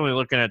definitely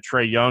looking at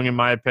Trae Young, in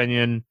my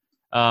opinion.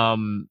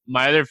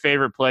 My other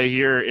favorite play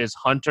here is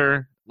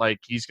Hunter.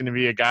 He's going to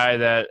be a guy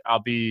that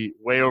I'll be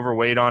way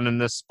overweight on in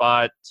this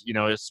spot,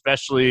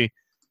 especially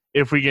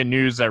if we get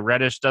news that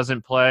Reddish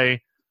doesn't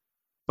play.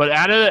 But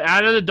out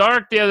of the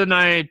dark the other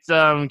night,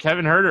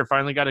 Kevin Huerter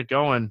finally got it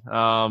going.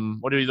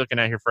 What are you looking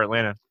at here for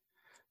Atlanta?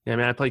 Yeah,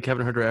 man, I play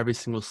Kevin Huerter every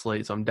single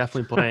slate, so I'm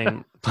definitely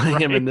playing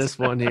him in this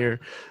one here.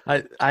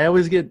 I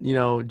always get,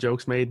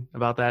 jokes made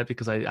about that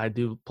because I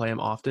do play him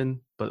often.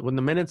 But when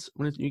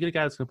you get a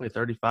guy that's going to play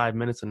 35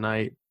 minutes a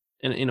night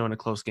in a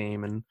close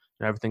game and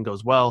everything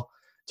goes well,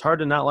 it's hard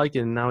to not like it.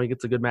 And now he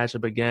gets a good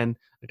matchup again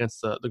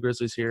against the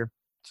Grizzlies here.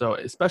 So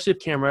especially if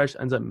Cam Reddish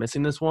ends up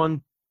missing this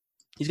one,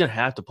 he's going to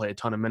have to play a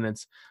ton of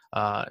minutes.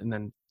 And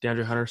then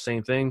DeAndre Hunter,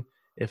 same thing.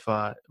 If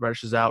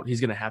Reddish is out,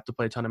 he's going to have to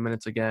play a ton of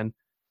minutes again.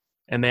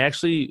 And they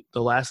actually,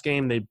 the last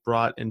game, they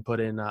brought and put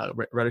in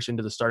Reddish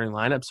into the starting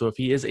lineup. So if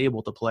he is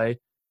able to play,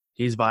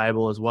 he's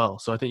viable as well.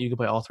 So I think you can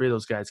play all 3 of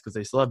those guys because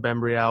they still have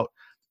Bembry out.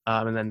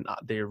 And then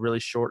they're really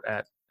short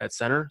at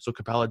center. So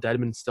Capella,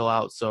 Dedmon's still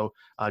out. So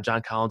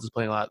John Collins is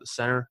playing a lot at the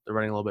center. They're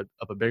running a little bit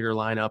of a bigger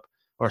lineup,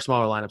 or a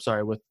smaller lineup,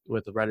 sorry, with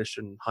Reddish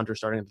and Hunter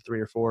starting at the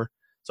 3 or 4.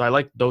 So I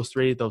like those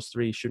three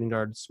shooting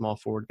guards, small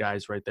forward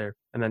guys right there.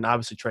 And then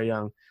obviously Trae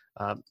Young.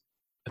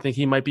 I think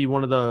he might be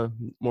one of the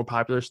more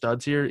popular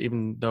studs here,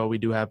 even though we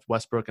do have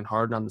Westbrook and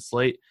Harden on the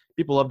slate.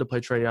 People love to play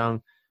Trae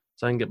Young,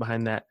 so I can get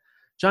behind that.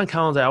 John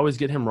Collins, I always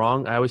get him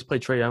wrong. I always play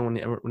Trae Young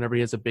whenever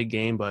he has a big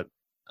game, but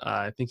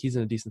I think he's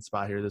in a decent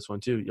spot here, this one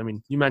too. I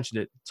mean, you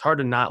mentioned it. It's hard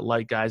to not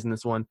like guys in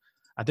this one.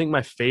 I think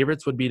my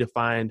favorites would be to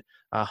find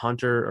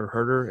Hunter or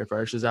Herter. If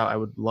Reddish is out, I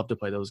would love to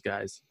play those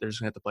guys. They're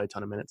just going to have to play a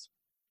ton of minutes.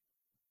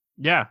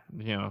 Yeah,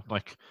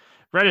 like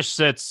Reddish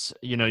sits,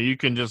 you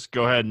can just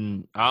go ahead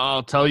and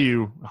I'll tell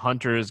you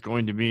Hunter is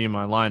going to be in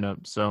my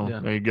lineup. So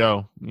There you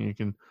go. You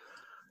can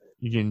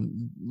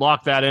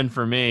lock that in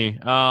for me.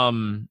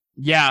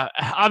 Yeah,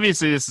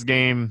 obviously this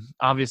game,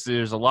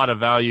 there's a lot of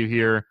value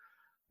here.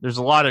 There's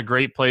a lot of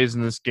great plays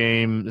in this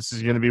game. This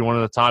is going to be one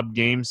of the top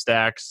game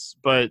stacks,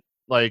 but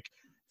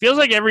feels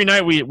like every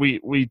night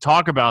we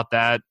talk about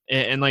that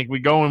and like we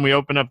go and we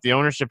open up the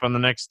ownership on the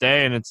next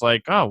day and it's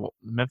like, oh, well,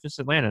 Memphis,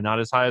 Atlanta, not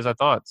as high as I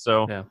thought.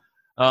 So,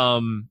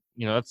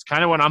 that's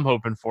kind of what I'm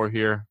hoping for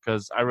here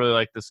because I really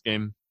like this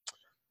game.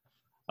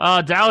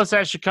 Dallas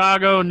at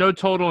Chicago, no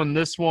total in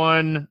this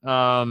one.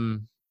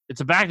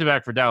 It's a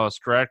back-to-back for Dallas,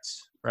 correct?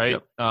 Right?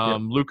 Yep.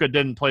 Luka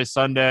didn't play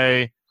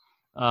Sunday.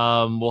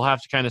 We'll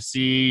have to kind of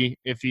see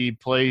if he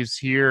plays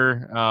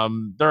here.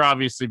 They're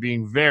obviously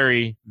being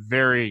very,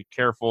 very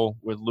careful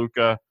with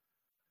Luka.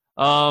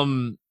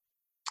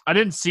 I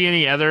didn't see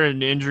any other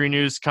injury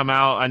news come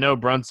out. I know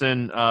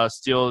Brunson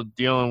still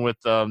dealing with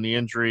the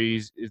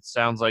injuries. It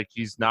sounds like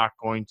he's not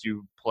going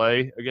to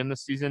play again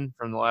this season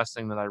from the last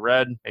thing that I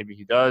read. Maybe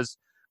he does.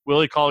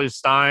 Willie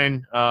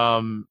Cauley-Stein,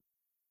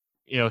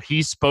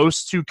 he's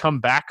supposed to come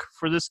back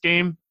for this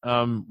game,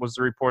 was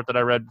the report that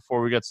I read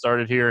before we got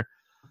started here.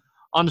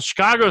 On the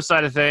Chicago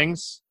side of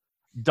things,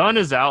 Dunn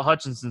is out,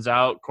 Hutchinson's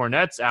out,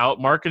 Cornette's out,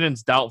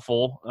 Markkanen's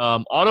doubtful.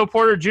 Otto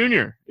Porter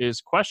Jr. is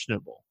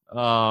questionable.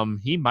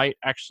 He might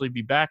actually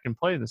be back and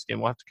play in this game.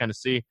 We'll have to kind of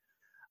see.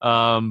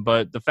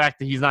 But the fact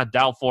that he's not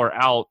doubtful or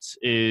out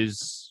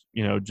is,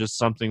 just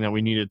something that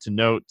we needed to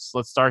note. So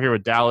let's start here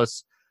with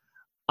Dallas.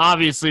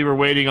 Obviously, we're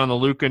waiting on the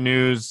Luka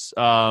news.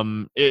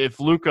 If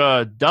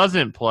Luka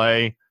doesn't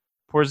play,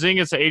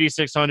 Porzingis at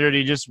 8,600.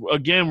 He just,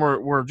 again,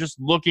 we're just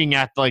looking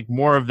at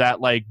more of that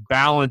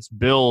balanced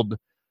build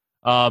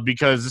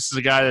because this is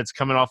a guy that's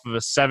coming off of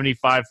a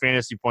 75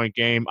 fantasy point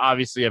game.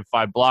 Obviously, had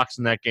 5 blocks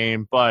in that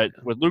game, but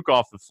with Luka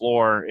off the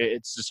floor,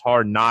 it's just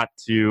hard not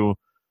to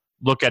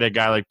look at a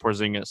guy like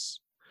Porzingis.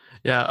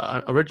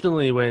 Yeah,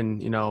 originally when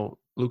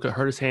Luka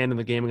hurt his hand in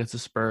the game against the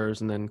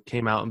Spurs and then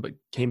came out but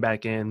came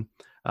back in,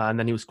 and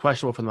then he was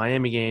questionable for the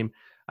Miami game.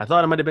 I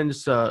thought it might have been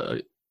just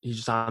he's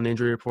just on the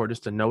injury report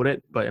just to note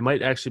it, but it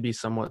might actually be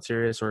somewhat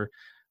serious or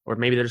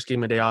maybe they're just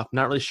giving him a day off.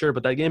 Not really sure,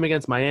 but that game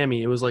against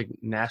Miami, it was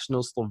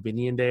National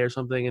Slovenian Day or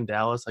something in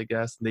Dallas, I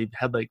guess. They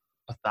had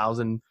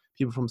 1,000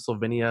 people from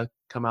Slovenia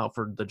come out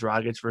for the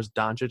Dragic versus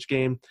Doncic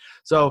game.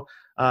 So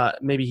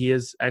maybe he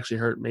is actually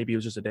hurt. Maybe it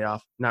was just a day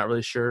off. Not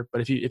really sure.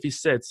 But if he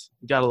sits,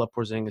 you got to love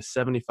Porzingis.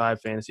 75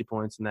 fantasy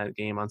points in that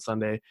game on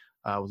Sunday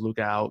with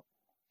Luka out.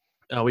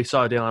 We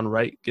saw Delon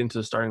Wright get into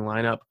the starting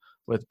lineup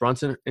with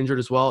Brunson injured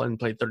as well and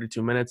played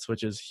 32 minutes,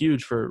 which is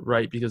huge for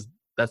Wright because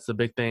that's the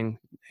big thing.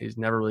 He's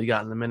never really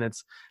gotten the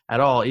minutes at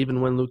all,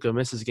 even when Luka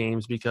misses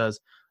games because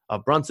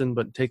of Brunson,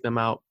 but take them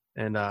out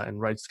and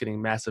Wright's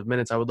getting massive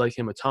minutes. I would like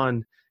him a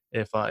ton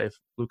if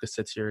Luka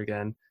sits here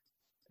again.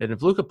 And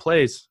if Luka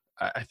plays,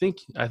 I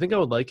think I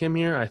would like him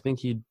here. I think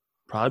he'd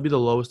probably be the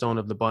lowest owned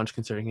of the bunch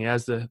considering he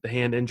has the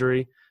hand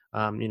injury.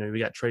 We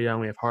got Trae Young,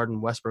 we have Harden,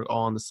 Westbrook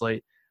all on the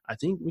slate. I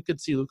think we could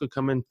see Luka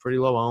come in pretty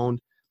low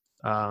owned.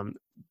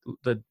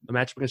 The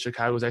matchup against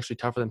Chicago is actually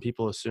tougher than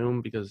people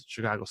assume because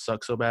Chicago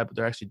sucks so bad, but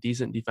they're actually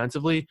decent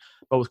defensively.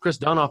 But with Chris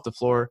Dunn off the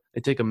floor,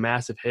 they take a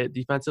massive hit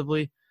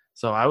defensively.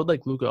 So I would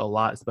like Luka a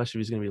lot, especially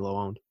if he's going to be low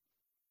owned.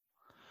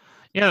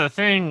 Yeah, the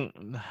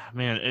thing,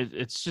 man,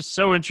 it's just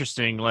so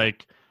interesting.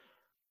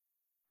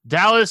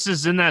 Dallas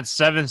is in that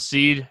 7th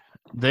seed.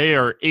 They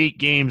are 8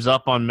 games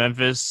up on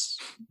Memphis.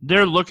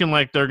 They're looking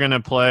like they're going to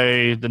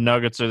play the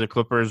Nuggets or the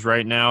Clippers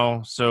right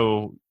now.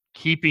 So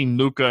keeping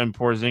Luka and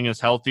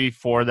Porzingis healthy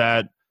for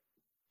that,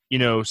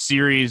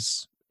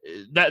 series,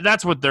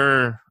 that's what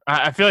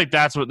I feel like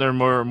that's what they're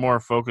more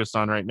focused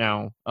on right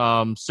now.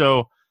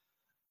 So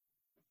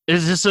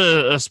is this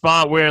a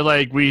spot where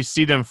we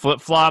see them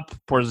flip-flop,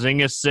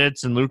 Porzingis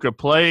sits and Luka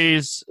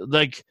plays?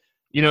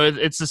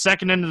 It's the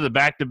second end of the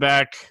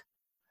back-to-back.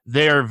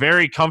 They are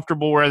very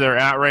comfortable where they're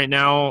at right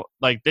now.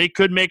 They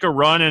could make a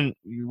run and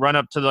run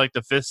up to the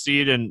 5th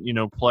seed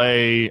and,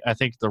 play, I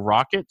think, the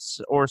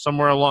Rockets or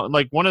somewhere along,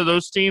 one of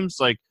those teams.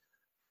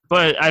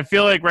 But I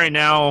feel like right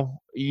now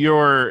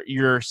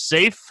you're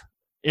safe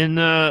in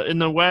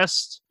the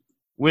West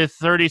with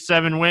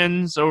 37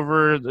 wins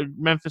over the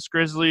Memphis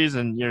Grizzlies,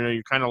 and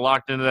you're kind of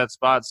locked into that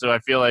spot. So I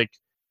feel like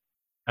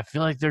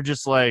they're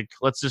just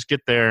let's just get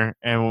there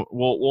and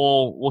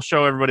we'll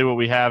show everybody what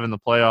we have in the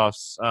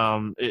playoffs.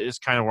 Is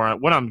kind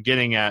of what I'm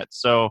getting at.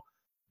 So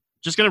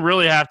just going to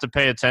really have to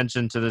pay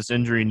attention to this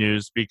injury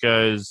news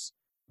because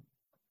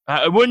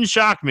it wouldn't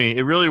shock me.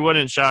 It really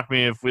wouldn't shock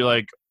me if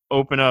we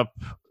open up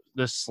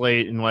this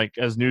slate, and like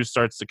as news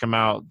starts to come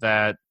out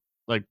that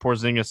like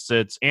Porzingis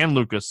sits and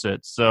Luka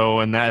sits. So,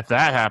 and that if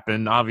that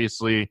happened,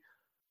 obviously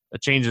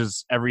it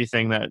changes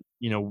everything that,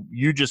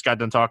 you just got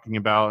done talking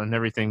about, and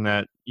everything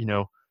that,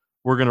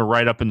 we're going to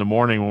write up in the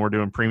morning when we're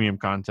doing premium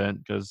content,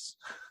 because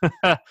we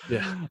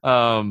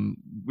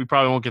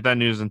probably won't get that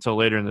news until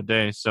later in the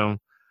day. So,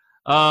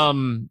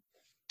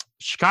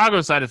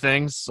 Chicago side of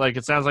things, like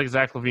it sounds like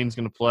Zach LaVine's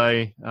going to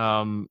play.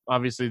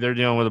 Obviously, they're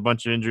dealing with a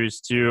bunch of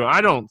injuries too.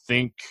 I don't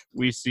think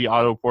we see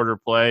Otto Porter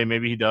play.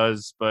 Maybe he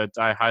does, but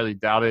I highly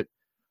doubt it.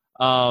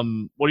 What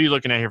are you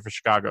looking at here for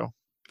Chicago?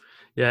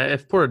 Yeah,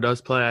 if Porter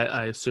does play,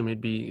 I assume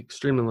he'd be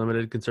extremely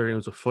limited considering it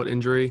was a foot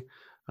injury.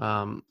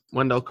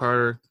 Wendell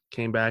Carter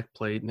came back,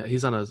 played.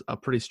 He's on a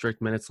pretty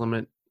strict minutes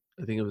limit.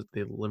 I think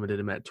they limited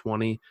him at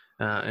 20,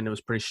 and it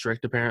was pretty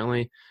strict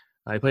apparently.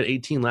 He played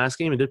 18 last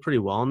game and did pretty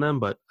well in them,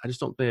 but I just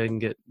don't think I can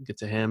get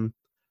to him.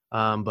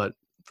 But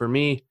for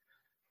me,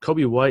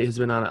 Kobe White has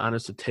been on a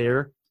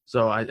tear,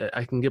 so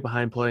I can get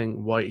behind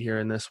playing White here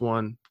in this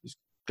one. He's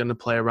going to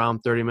play around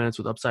 30 minutes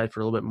with upside for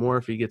a little bit more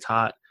if he gets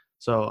hot.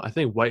 So I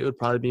think White would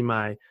probably be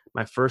my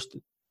first,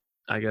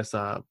 I guess,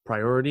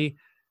 priority,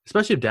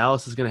 especially if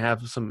Dallas is going to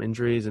have some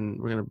injuries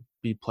and we're going to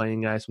be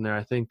playing guys from there.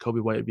 I think Kobe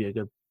White would be a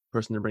good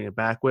person to bring it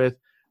back with.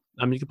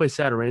 You can play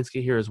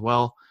Satoransky here as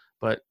well,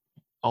 but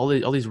all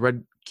these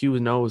red Q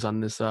and O's on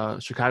this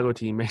Chicago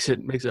team makes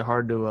it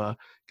hard to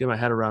get my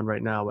head around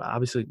right now. But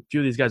obviously, a few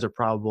of these guys are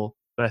probable,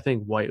 but I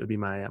think White would be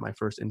my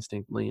first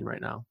instinct lean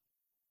right now.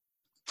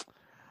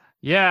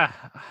 Yeah,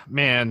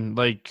 man,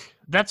 like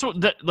that's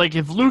like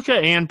if Luka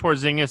and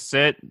Porzingis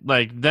sit,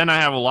 like then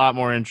I have a lot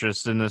more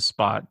interest in this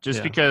spot,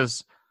 just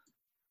because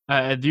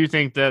I do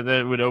think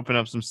that would open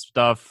up some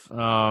stuff.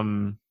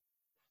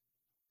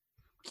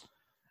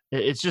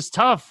 It's just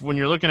tough when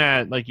you're looking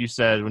at, like you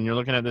said, when you're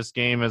looking at this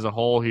game as a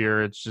whole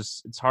here,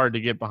 it's hard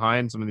to get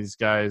behind some of these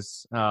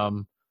guys.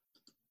 Man,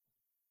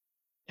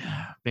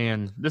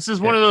 this is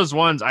one of those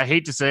ones, I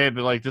hate to say it,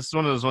 but like this is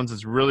one of those ones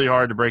that's really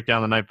hard to break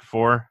down the night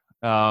before.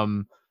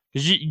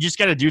 Because you just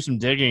got to do some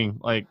digging.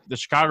 Like the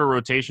Chicago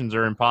rotations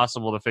are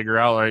impossible to figure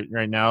out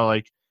right now.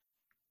 Like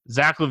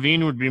Zach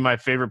LaVine would be my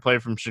favorite play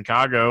from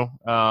Chicago.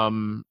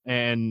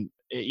 And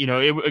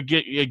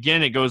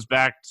it goes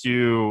back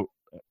to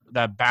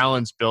that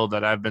balance build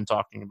that I've been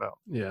talking about.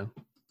 Yeah.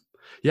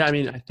 I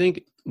mean, I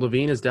think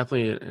LaVine is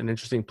definitely an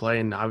interesting play,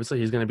 and obviously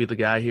he's going to be the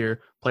guy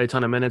here, play a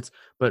ton of minutes.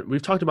 But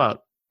we've talked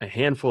about a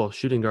handful of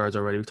shooting guards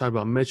already. We've talked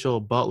about Mitchell,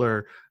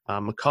 Butler,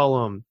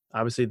 McCollum,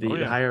 obviously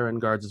the higher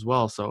end guards as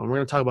well. So, and we're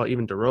going to talk about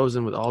even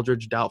DeRozan with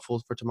Aldridge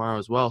doubtful for tomorrow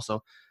as well.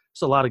 So,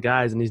 there's a lot of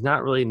guys, and he's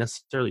not really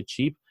necessarily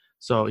cheap.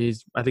 So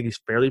I think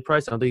he's fairly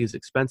priced. I don't think he's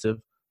expensive.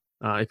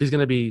 If he's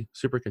going to be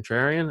super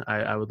contrarian,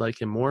 I would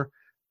like him more.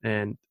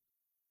 And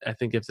I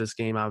think if this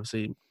game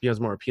obviously becomes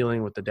more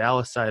appealing with the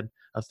Dallas side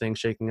of things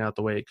shaking out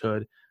the way it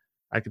could,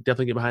 I could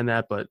definitely get behind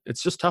that. But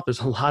it's just tough. There's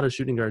a lot of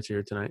shooting guards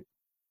here tonight.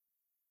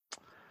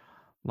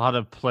 A lot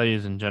of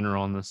plays in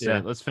general in this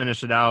set. Let's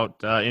finish it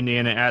out.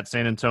 Indiana at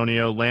San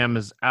Antonio. Lamb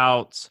is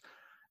out.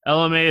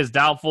 LMA is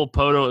doubtful.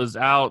 Poto is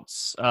out.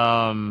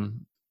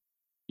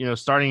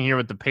 Starting here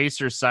with the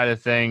Pacers side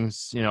of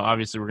things,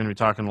 obviously we're going to be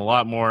talking a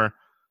lot more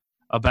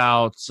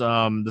about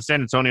the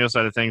San Antonio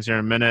side of things here in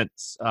a minute.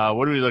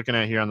 What are we looking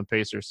at here on the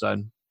Pacers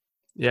side?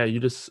 Yeah, you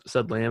just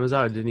said Lamb is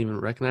out. I didn't even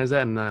recognize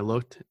that, and I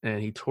looked, and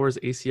he tore his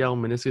ACL,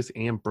 meniscus,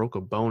 and broke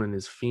a bone in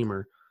his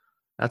femur.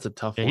 That's a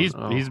tough one.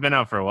 He's been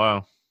out for a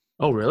while.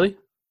 Oh, really?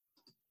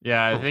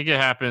 Yeah, I think it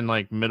happened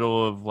like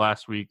middle of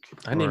last week.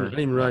 I didn't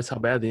even realize how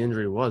bad the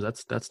injury was.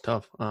 That's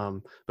tough.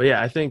 But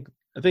yeah, I think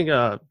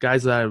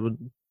guys that I would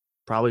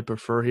probably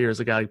prefer here is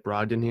a guy like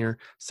Brogdon here,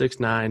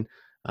 6'9".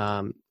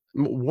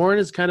 Warren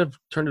has kind of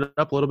turned it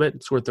up a little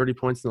bit, scored 30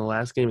 points in the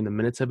last game, and the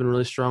minutes have been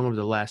really strong over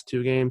the last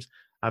two games.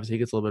 Obviously, he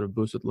gets a little bit of a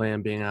boost with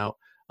Lamb being out.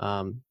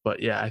 But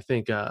yeah, I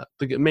think the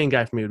main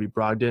guy for me would be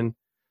Brogdon.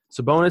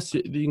 Sabonis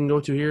you can go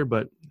to here,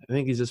 but I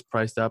think he's just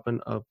priced up in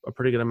a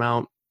pretty good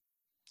amount.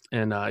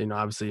 And,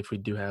 obviously if we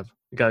do have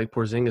a guy like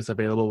Porzingis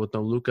available with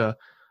no Luka,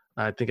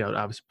 I think I would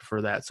obviously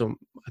prefer that. So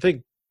I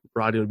think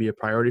Brogdon would be a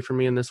priority for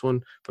me in this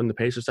one. From the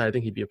Pacers side, I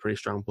think he'd be a pretty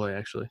strong play,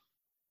 actually.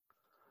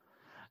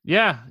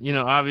 Yeah,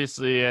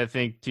 obviously I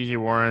think TJ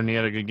Warren, he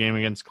had a good game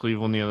against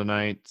Cleveland the other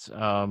night.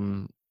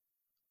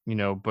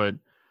 But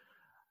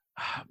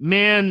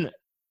man,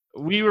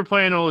 we were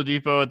playing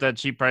Oladipo at that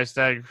cheap price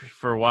tag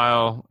for a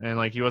while, and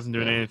like he wasn't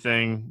doing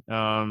anything.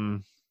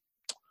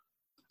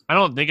 I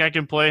don't think I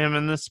can play him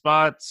in this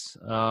spot.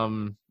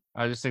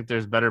 I just think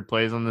there's better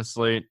plays on this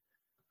slate.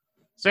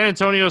 San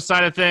Antonio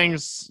side of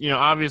things,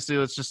 obviously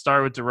let's just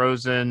start with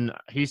DeRozan.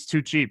 He's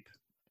too cheap.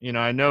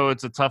 I know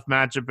it's a tough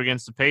matchup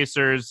against the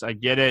Pacers. I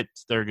get it.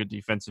 They're a good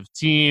defensive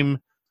team.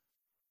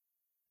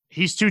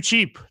 He's too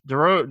cheap.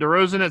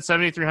 DeRozan at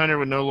 7,300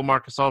 with no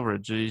LaMarcus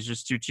Aldridge. He's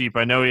just too cheap.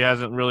 I know he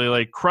hasn't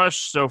really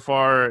crushed so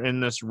far in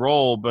this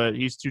role, but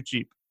he's too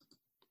cheap.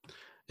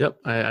 Yep,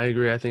 I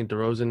agree. I think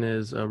DeRozan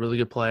is a really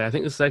good play. I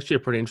think this is actually a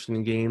pretty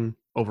interesting game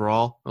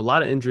overall. A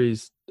lot of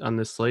injuries on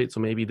this slate, so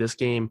maybe this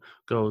game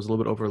goes a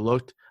little bit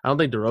overlooked. I don't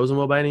think DeRozan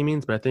will by any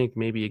means, but I think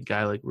maybe a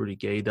guy like Rudy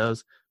Gay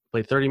does.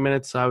 Play 30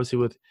 minutes, obviously,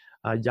 with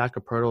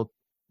Jakob Poeltl.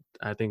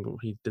 I think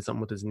he did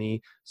something with his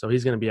knee, so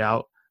he's going to be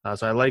out.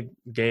 So I like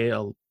Gay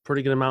a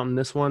pretty good amount in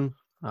this one.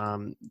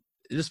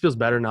 It just feels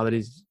better now that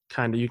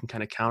you can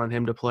kind of count on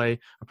him to play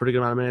a pretty good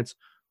amount of minutes.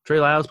 Trey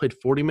Lyles played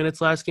 40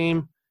 minutes last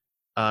game.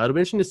 It'll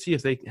be interesting to see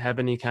if they have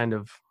any kind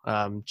of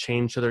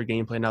change to their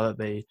gameplay now that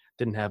they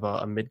didn't have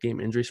a mid-game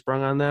injury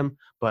sprung on them.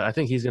 But I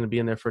think he's going to be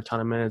in there for a ton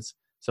of minutes.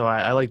 So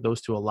I like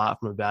those two a lot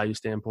from a value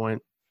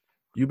standpoint.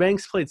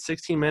 Eubanks played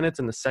 16 minutes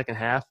in the second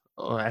half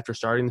after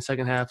starting the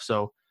second half.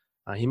 So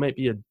he might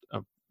be a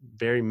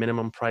very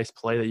minimum price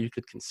play that you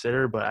could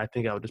consider. But I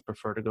think I would just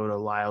prefer to go to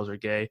Lyles or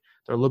Gay.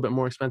 They're a little bit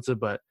more expensive,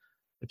 but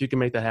if you can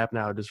make that happen,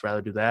 I would just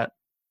rather do that.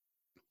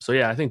 So,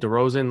 yeah, I think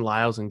DeRozan,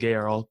 Lyles, and Gay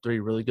are all three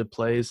really good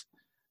plays.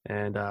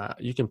 And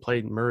you can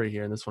play Murray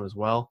here in this one as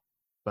well.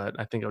 But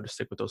I think I'll just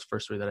stick with those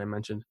first three that I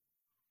mentioned.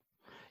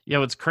 Yeah,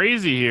 what's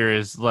crazy here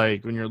is,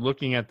 like, when you're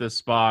looking at this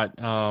spot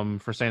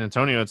for San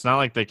Antonio, it's not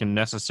like they can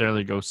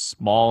necessarily go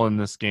small in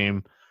this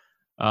game.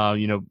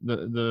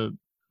 The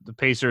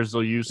Pacers,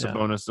 they'll use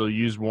Sabonis, they'll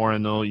use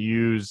Warren, they'll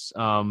use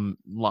Turner.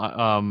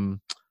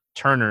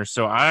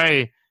 So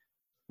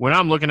when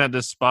I'm looking at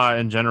this spot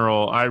in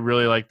general, I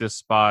really like this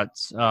spot.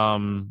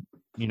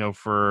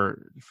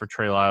 For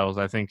Trey Lyles,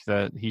 I think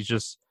that he's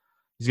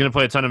going to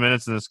play a ton of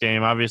minutes in this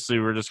game. Obviously,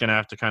 we're just going to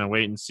have to kind of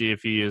wait and see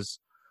if he is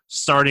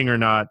starting or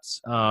not.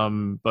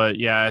 But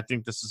yeah, I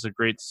think this is a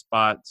great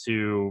spot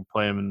to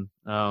play him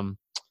in,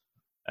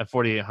 at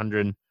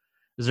 4,800.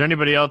 Is there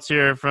anybody else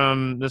here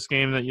from this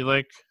game that you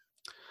like?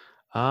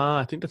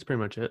 I think that's pretty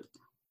much it.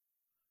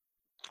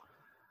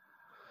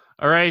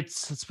 All right,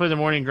 let's play the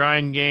morning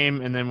grind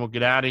game, and then we'll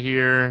get out of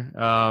here.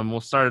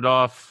 We'll start it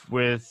off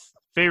with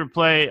favorite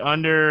play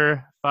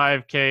under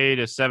 5K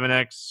to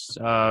 7X.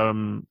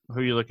 Who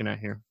are you looking at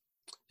here?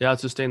 Yeah,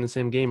 let's just stay in the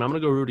same game. I'm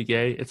going to go Rudy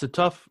Gay. It's a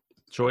tough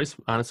choice.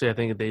 Honestly, I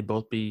think they'd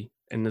both be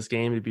in this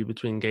game. It'd be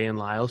between Gay and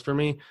Lyles for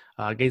me.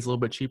 Gay's a little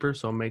bit cheaper,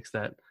 so it makes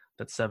that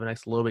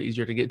 7X a little bit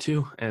easier to get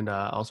to. And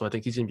also, I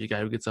think he's going to be a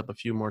guy who gets up a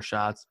few more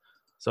shots.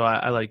 So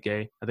I like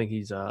Gay. I think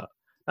he's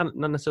not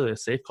necessarily a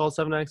safe call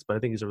 7X, but I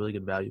think he's a really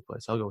good value play.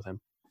 So I'll go with him.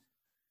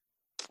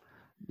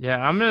 Yeah,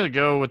 I'm going to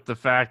go with the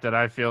fact that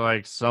I feel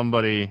like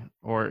somebody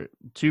or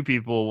two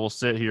people will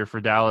sit here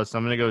for Dallas.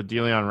 I'm going to go with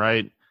DeLeon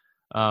Wright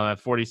at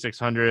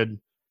 4,600.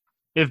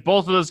 If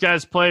both of those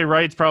guys play,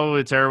 Wright's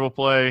probably a terrible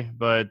play.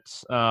 But,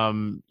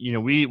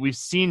 we've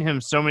seen him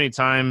so many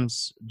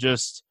times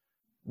just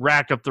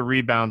rack up the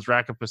rebounds,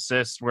 rack up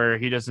assists where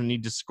he doesn't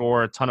need to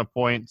score a ton of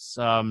points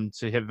to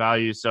hit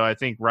value. So I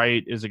think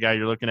Wright is a guy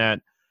you're looking at.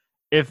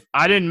 If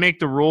I didn't make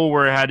the rule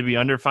where it had to be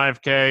under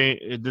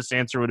 5K, this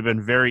answer would have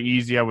been very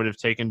easy. I would have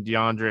taken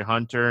DeAndre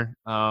Hunter,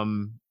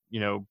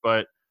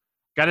 but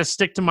got to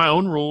stick to my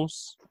own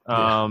rules.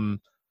 Over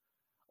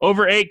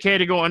 8K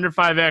to go under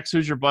 5X.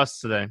 Who's your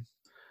bust today?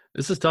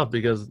 This is tough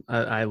because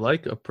I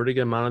like a pretty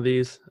good amount of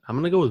these. I'm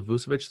going to go with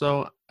Vucevic,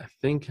 though. I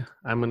think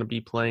I'm going to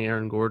be playing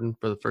Aaron Gordon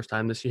for the first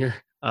time this year.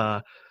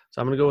 So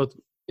I'm going to go with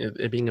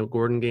it being a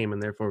Gordon game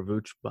and therefore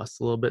Vooch busts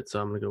a little bit. So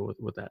I'm going to go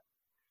with that.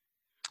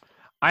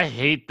 I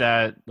hate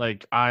that,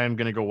 I am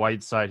going to go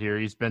Whiteside here.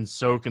 He's been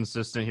so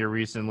consistent here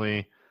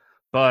recently.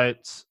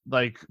 But,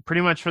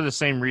 pretty much for the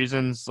same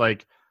reasons. I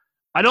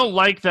don't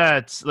like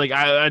that.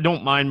 I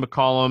don't mind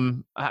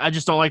McCollum. I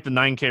just don't like the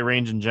 9K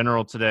range in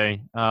general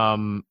today.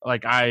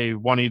 I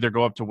want to either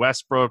go up to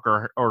Westbrook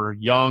or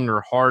Young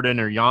or Harden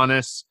or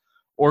Giannis,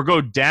 or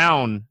go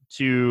down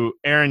to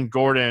Aaron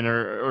Gordon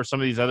or some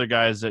of these other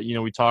guys that,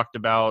 we talked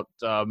about,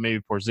 maybe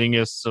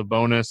Porzingis,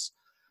 Sabonis.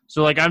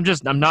 So,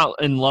 I'm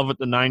not in love with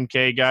the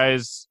 9K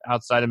guys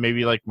outside of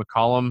maybe,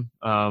 McCollum.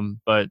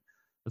 But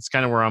that's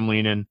kind of where I'm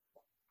leaning.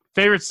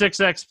 Favorite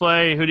 6X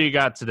play, who do you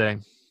got today?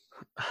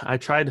 I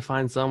tried to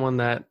find someone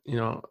that,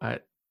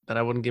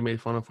 I wouldn't get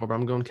made fun of for, but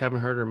I'm going Kevin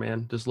Huerter,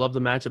 man. Just love the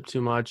matchup too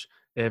much.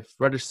 If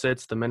Reddish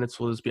sits, the minutes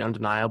will just be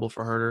undeniable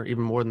for Huerter,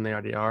 even more than they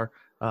already are.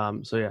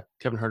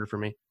 Kevin Huerter for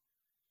me.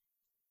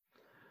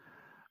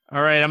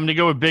 All right, I'm going to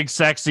go with Big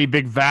Sexy,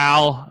 Big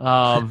Val.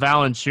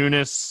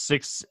 Valanciunas,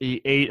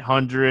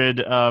 6,800,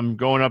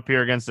 going up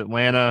here against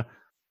Atlanta.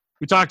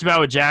 We talked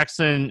about with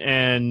Jackson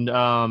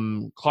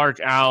and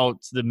Clark out.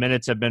 The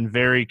minutes have been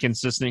very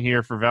consistent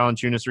here for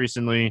Valanciunas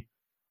recently.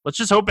 Let's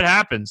just hope it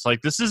happens.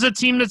 This is a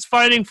team that's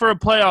fighting for a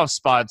playoff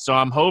spot, so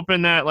I'm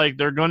hoping that,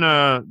 they're going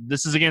to –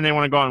 this is a game they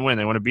want to go out and win.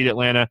 They want to beat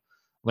Atlanta.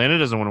 Atlanta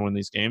doesn't want to win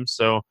these games,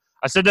 so –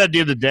 I said that the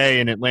other day,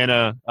 and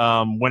Atlanta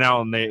went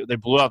out and they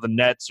blew out the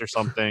Nets or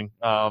something.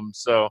 I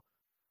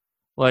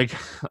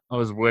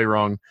was way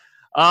wrong.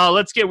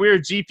 Let's get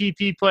weird.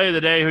 GPP play of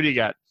the day. Who do you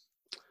got?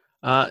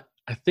 I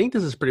think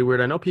this is pretty weird.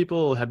 I know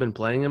people have been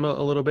playing him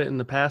a little bit in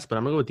the past, but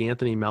I'm going to go with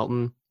D'Anthony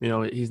Melton.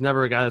 He's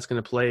never a guy that's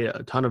going to play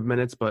a ton of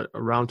minutes, but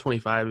around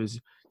 25 is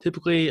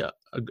typically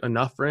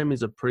enough for him.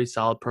 He's a pretty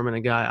solid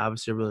permanent guy.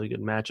 Obviously, a really good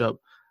matchup.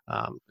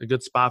 A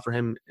good spot for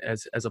him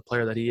as a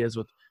player that he is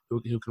with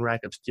who can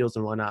rack up steals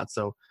and whatnot.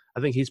 So I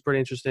think he's pretty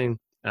interesting.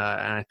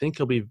 and I think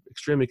he'll be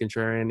extremely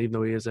contrarian, even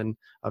though he is in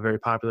a very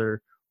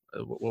popular,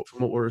 from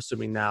what we're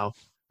assuming now,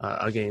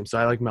 a game. So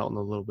I like Melton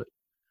a little bit.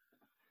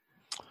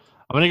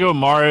 I'm going to go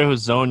Mario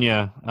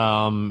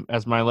Hezonja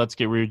as my Let's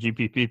Get Weird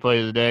GPP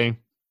play of the day.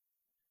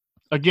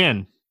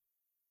 Again,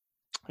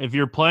 if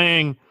you're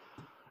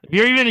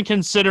even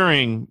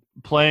considering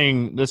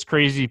playing this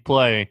crazy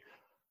play,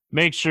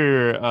 make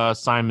sure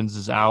Simons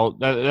is out.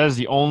 That is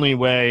the only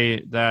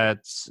way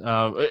that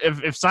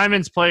if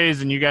Simons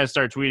plays and you guys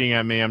start tweeting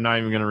at me, I'm not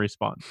even going to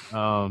respond.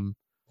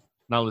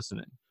 Not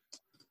listening.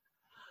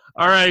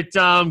 All right,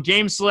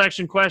 game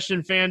selection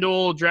question,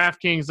 FanDuel,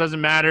 DraftKings,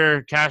 doesn't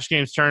matter. Cash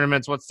games,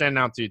 tournaments, what's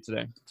standing out to you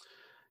today?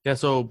 Yeah,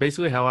 so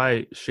basically how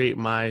I shape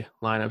my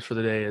lineups for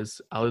the day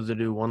is I'll either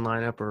do one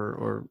lineup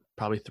or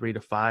probably 3 to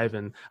 5.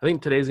 And I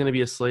think today's going to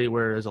be a slate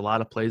where there's a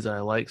lot of plays that I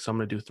like. So I'm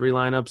going to do 3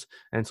 lineups.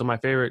 And so my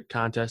favorite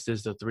contest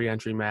is the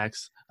 3-entry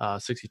max,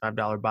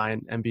 $65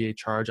 buy-in NBA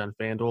charge on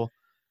FanDuel.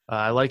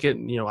 I like it,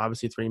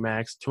 obviously 3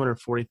 max,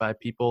 245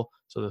 people.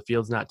 So the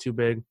field's not too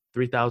big,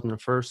 3,000 the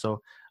first.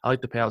 So I like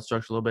the payout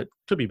structure a little bit.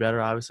 Could be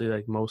better, obviously,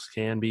 like most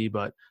can be.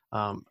 But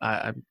I'm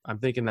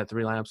thinking that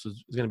 3 lineups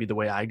is going to be the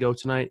way I go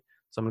tonight.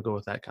 So I'm going to go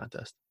with that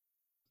contest.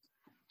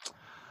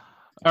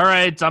 All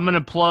right, I'm going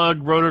to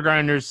plug Roto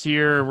Grinders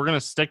here. We're going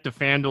to stick to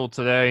FanDuel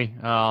today.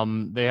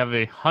 They have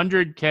a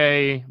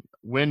 100K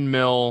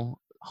windmill,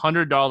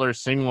 $100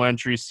 single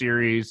entry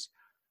series.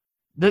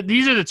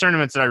 These are the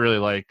tournaments that I really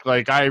like.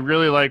 Like, I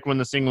really like when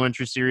the single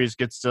entry series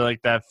gets to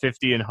like that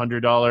 $50 and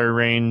 $100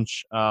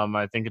 range.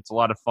 I think it's a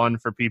lot of fun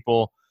for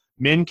people.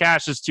 Min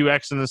cash is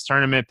 2x in this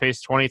tournament,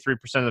 pays 23%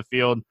 of the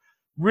field.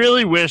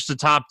 Really wish the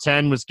top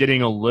 10 was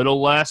getting a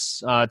little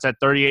less. It's at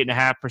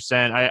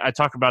 38.5%. I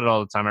talk about it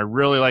all the time. I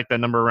really like that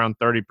number around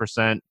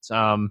 30%.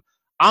 I'm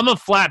a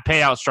flat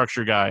payout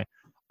structure guy.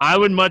 I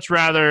would much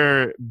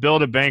rather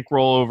build a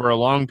bankroll over a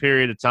long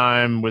period of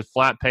time with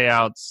flat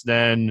payouts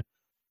than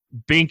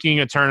binking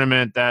a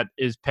tournament that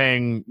is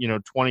paying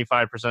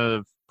 25% of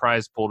the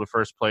prize pool to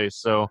first place.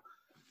 So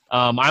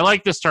I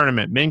like this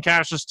tournament. Min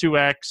cash is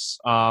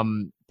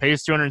 2x.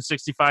 Pays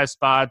 265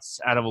 spots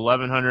out of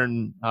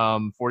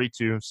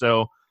 1,142.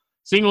 So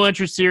single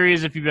entry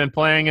series, if you've been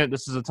playing it,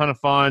 this is a ton of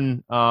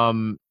fun.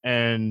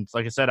 And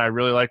like I said, I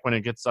really like when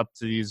it gets up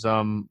to these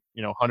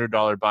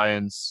 $100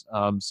 buy-ins.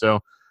 So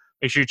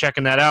make sure you're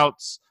checking that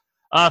out.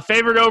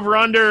 Favorite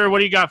over-under, what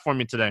do you got for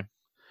me today?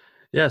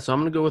 Yeah, so I'm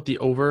going to go with the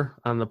over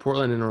on the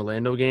Portland and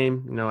Orlando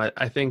game.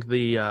 I think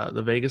the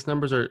Vegas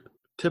numbers are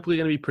typically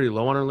going to be pretty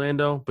low on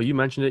Orlando, but you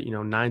mentioned it,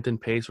 9th in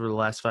pace over the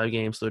last 5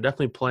 games. So they're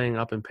definitely playing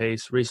up in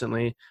pace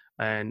recently.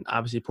 And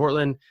obviously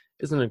Portland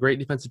isn't a great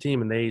defensive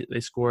team, and they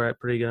score at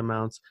pretty good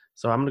amounts.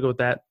 So I'm going to go with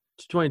that.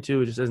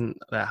 222 just isn't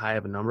that high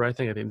of a number. I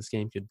think this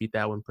game could beat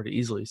that one pretty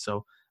easily.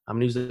 So I'm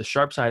going to use the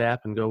Sharp Side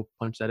app and go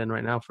punch that in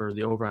right now for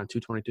the over on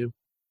 222.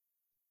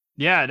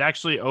 Yeah, it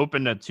actually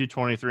opened at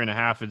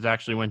 223.5. It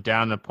actually went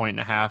down to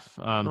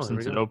 1.5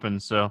 since it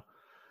opened. So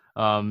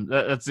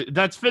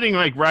that's fitting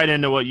like right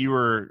into what you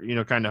were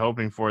kind of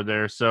hoping for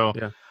there. So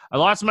yeah. I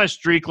lost my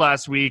streak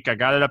last week. I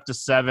got it up to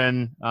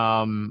 7.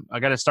 I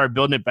got to start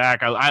building it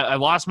back. I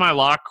lost my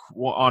lock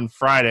on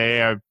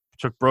Friday. I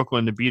took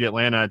Brooklyn to beat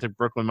Atlanta. I took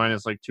Brooklyn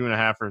minus like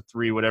 2.5 or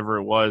 3, whatever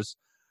it was.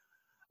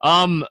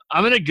 I'm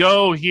gonna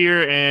go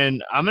here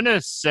and I'm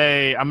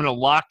gonna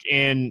lock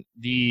in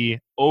the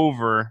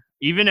over.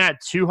 Even at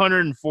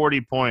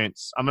 240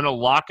 points, I'm going to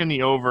lock in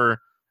the over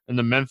in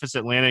the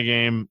Memphis-Atlanta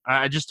game.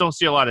 I just don't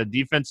see a lot of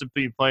defensive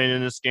people playing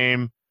in this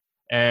game,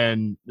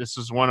 and this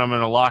is one I'm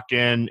going to lock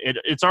in.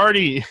 It's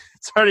already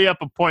up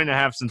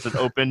 1.5 since it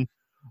opened,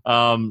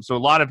 so a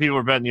lot of people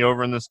are betting the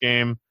over in this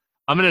game.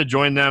 I'm going to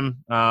join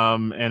them,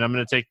 and I'm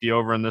going to take the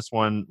over in this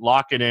one.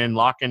 Lock it in.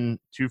 Lock in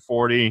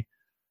 240.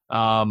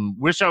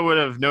 Wish I would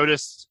have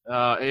noticed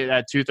it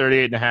at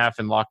 238.5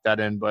 and locked that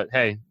in, but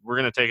hey, we're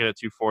going to take it at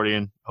 240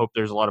 and hope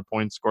there's a lot of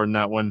points scored in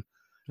that one.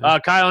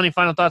 Kyle, any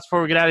final thoughts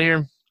before we get out of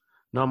here?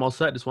 No, I'm all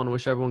set. Just want to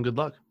wish everyone good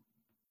luck.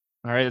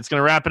 All right, it's going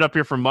to wrap it up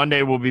here for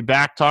Monday. We'll be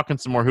back talking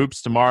some more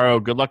hoops tomorrow.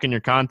 Good luck in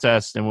your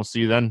contest, and we'll see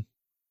you then.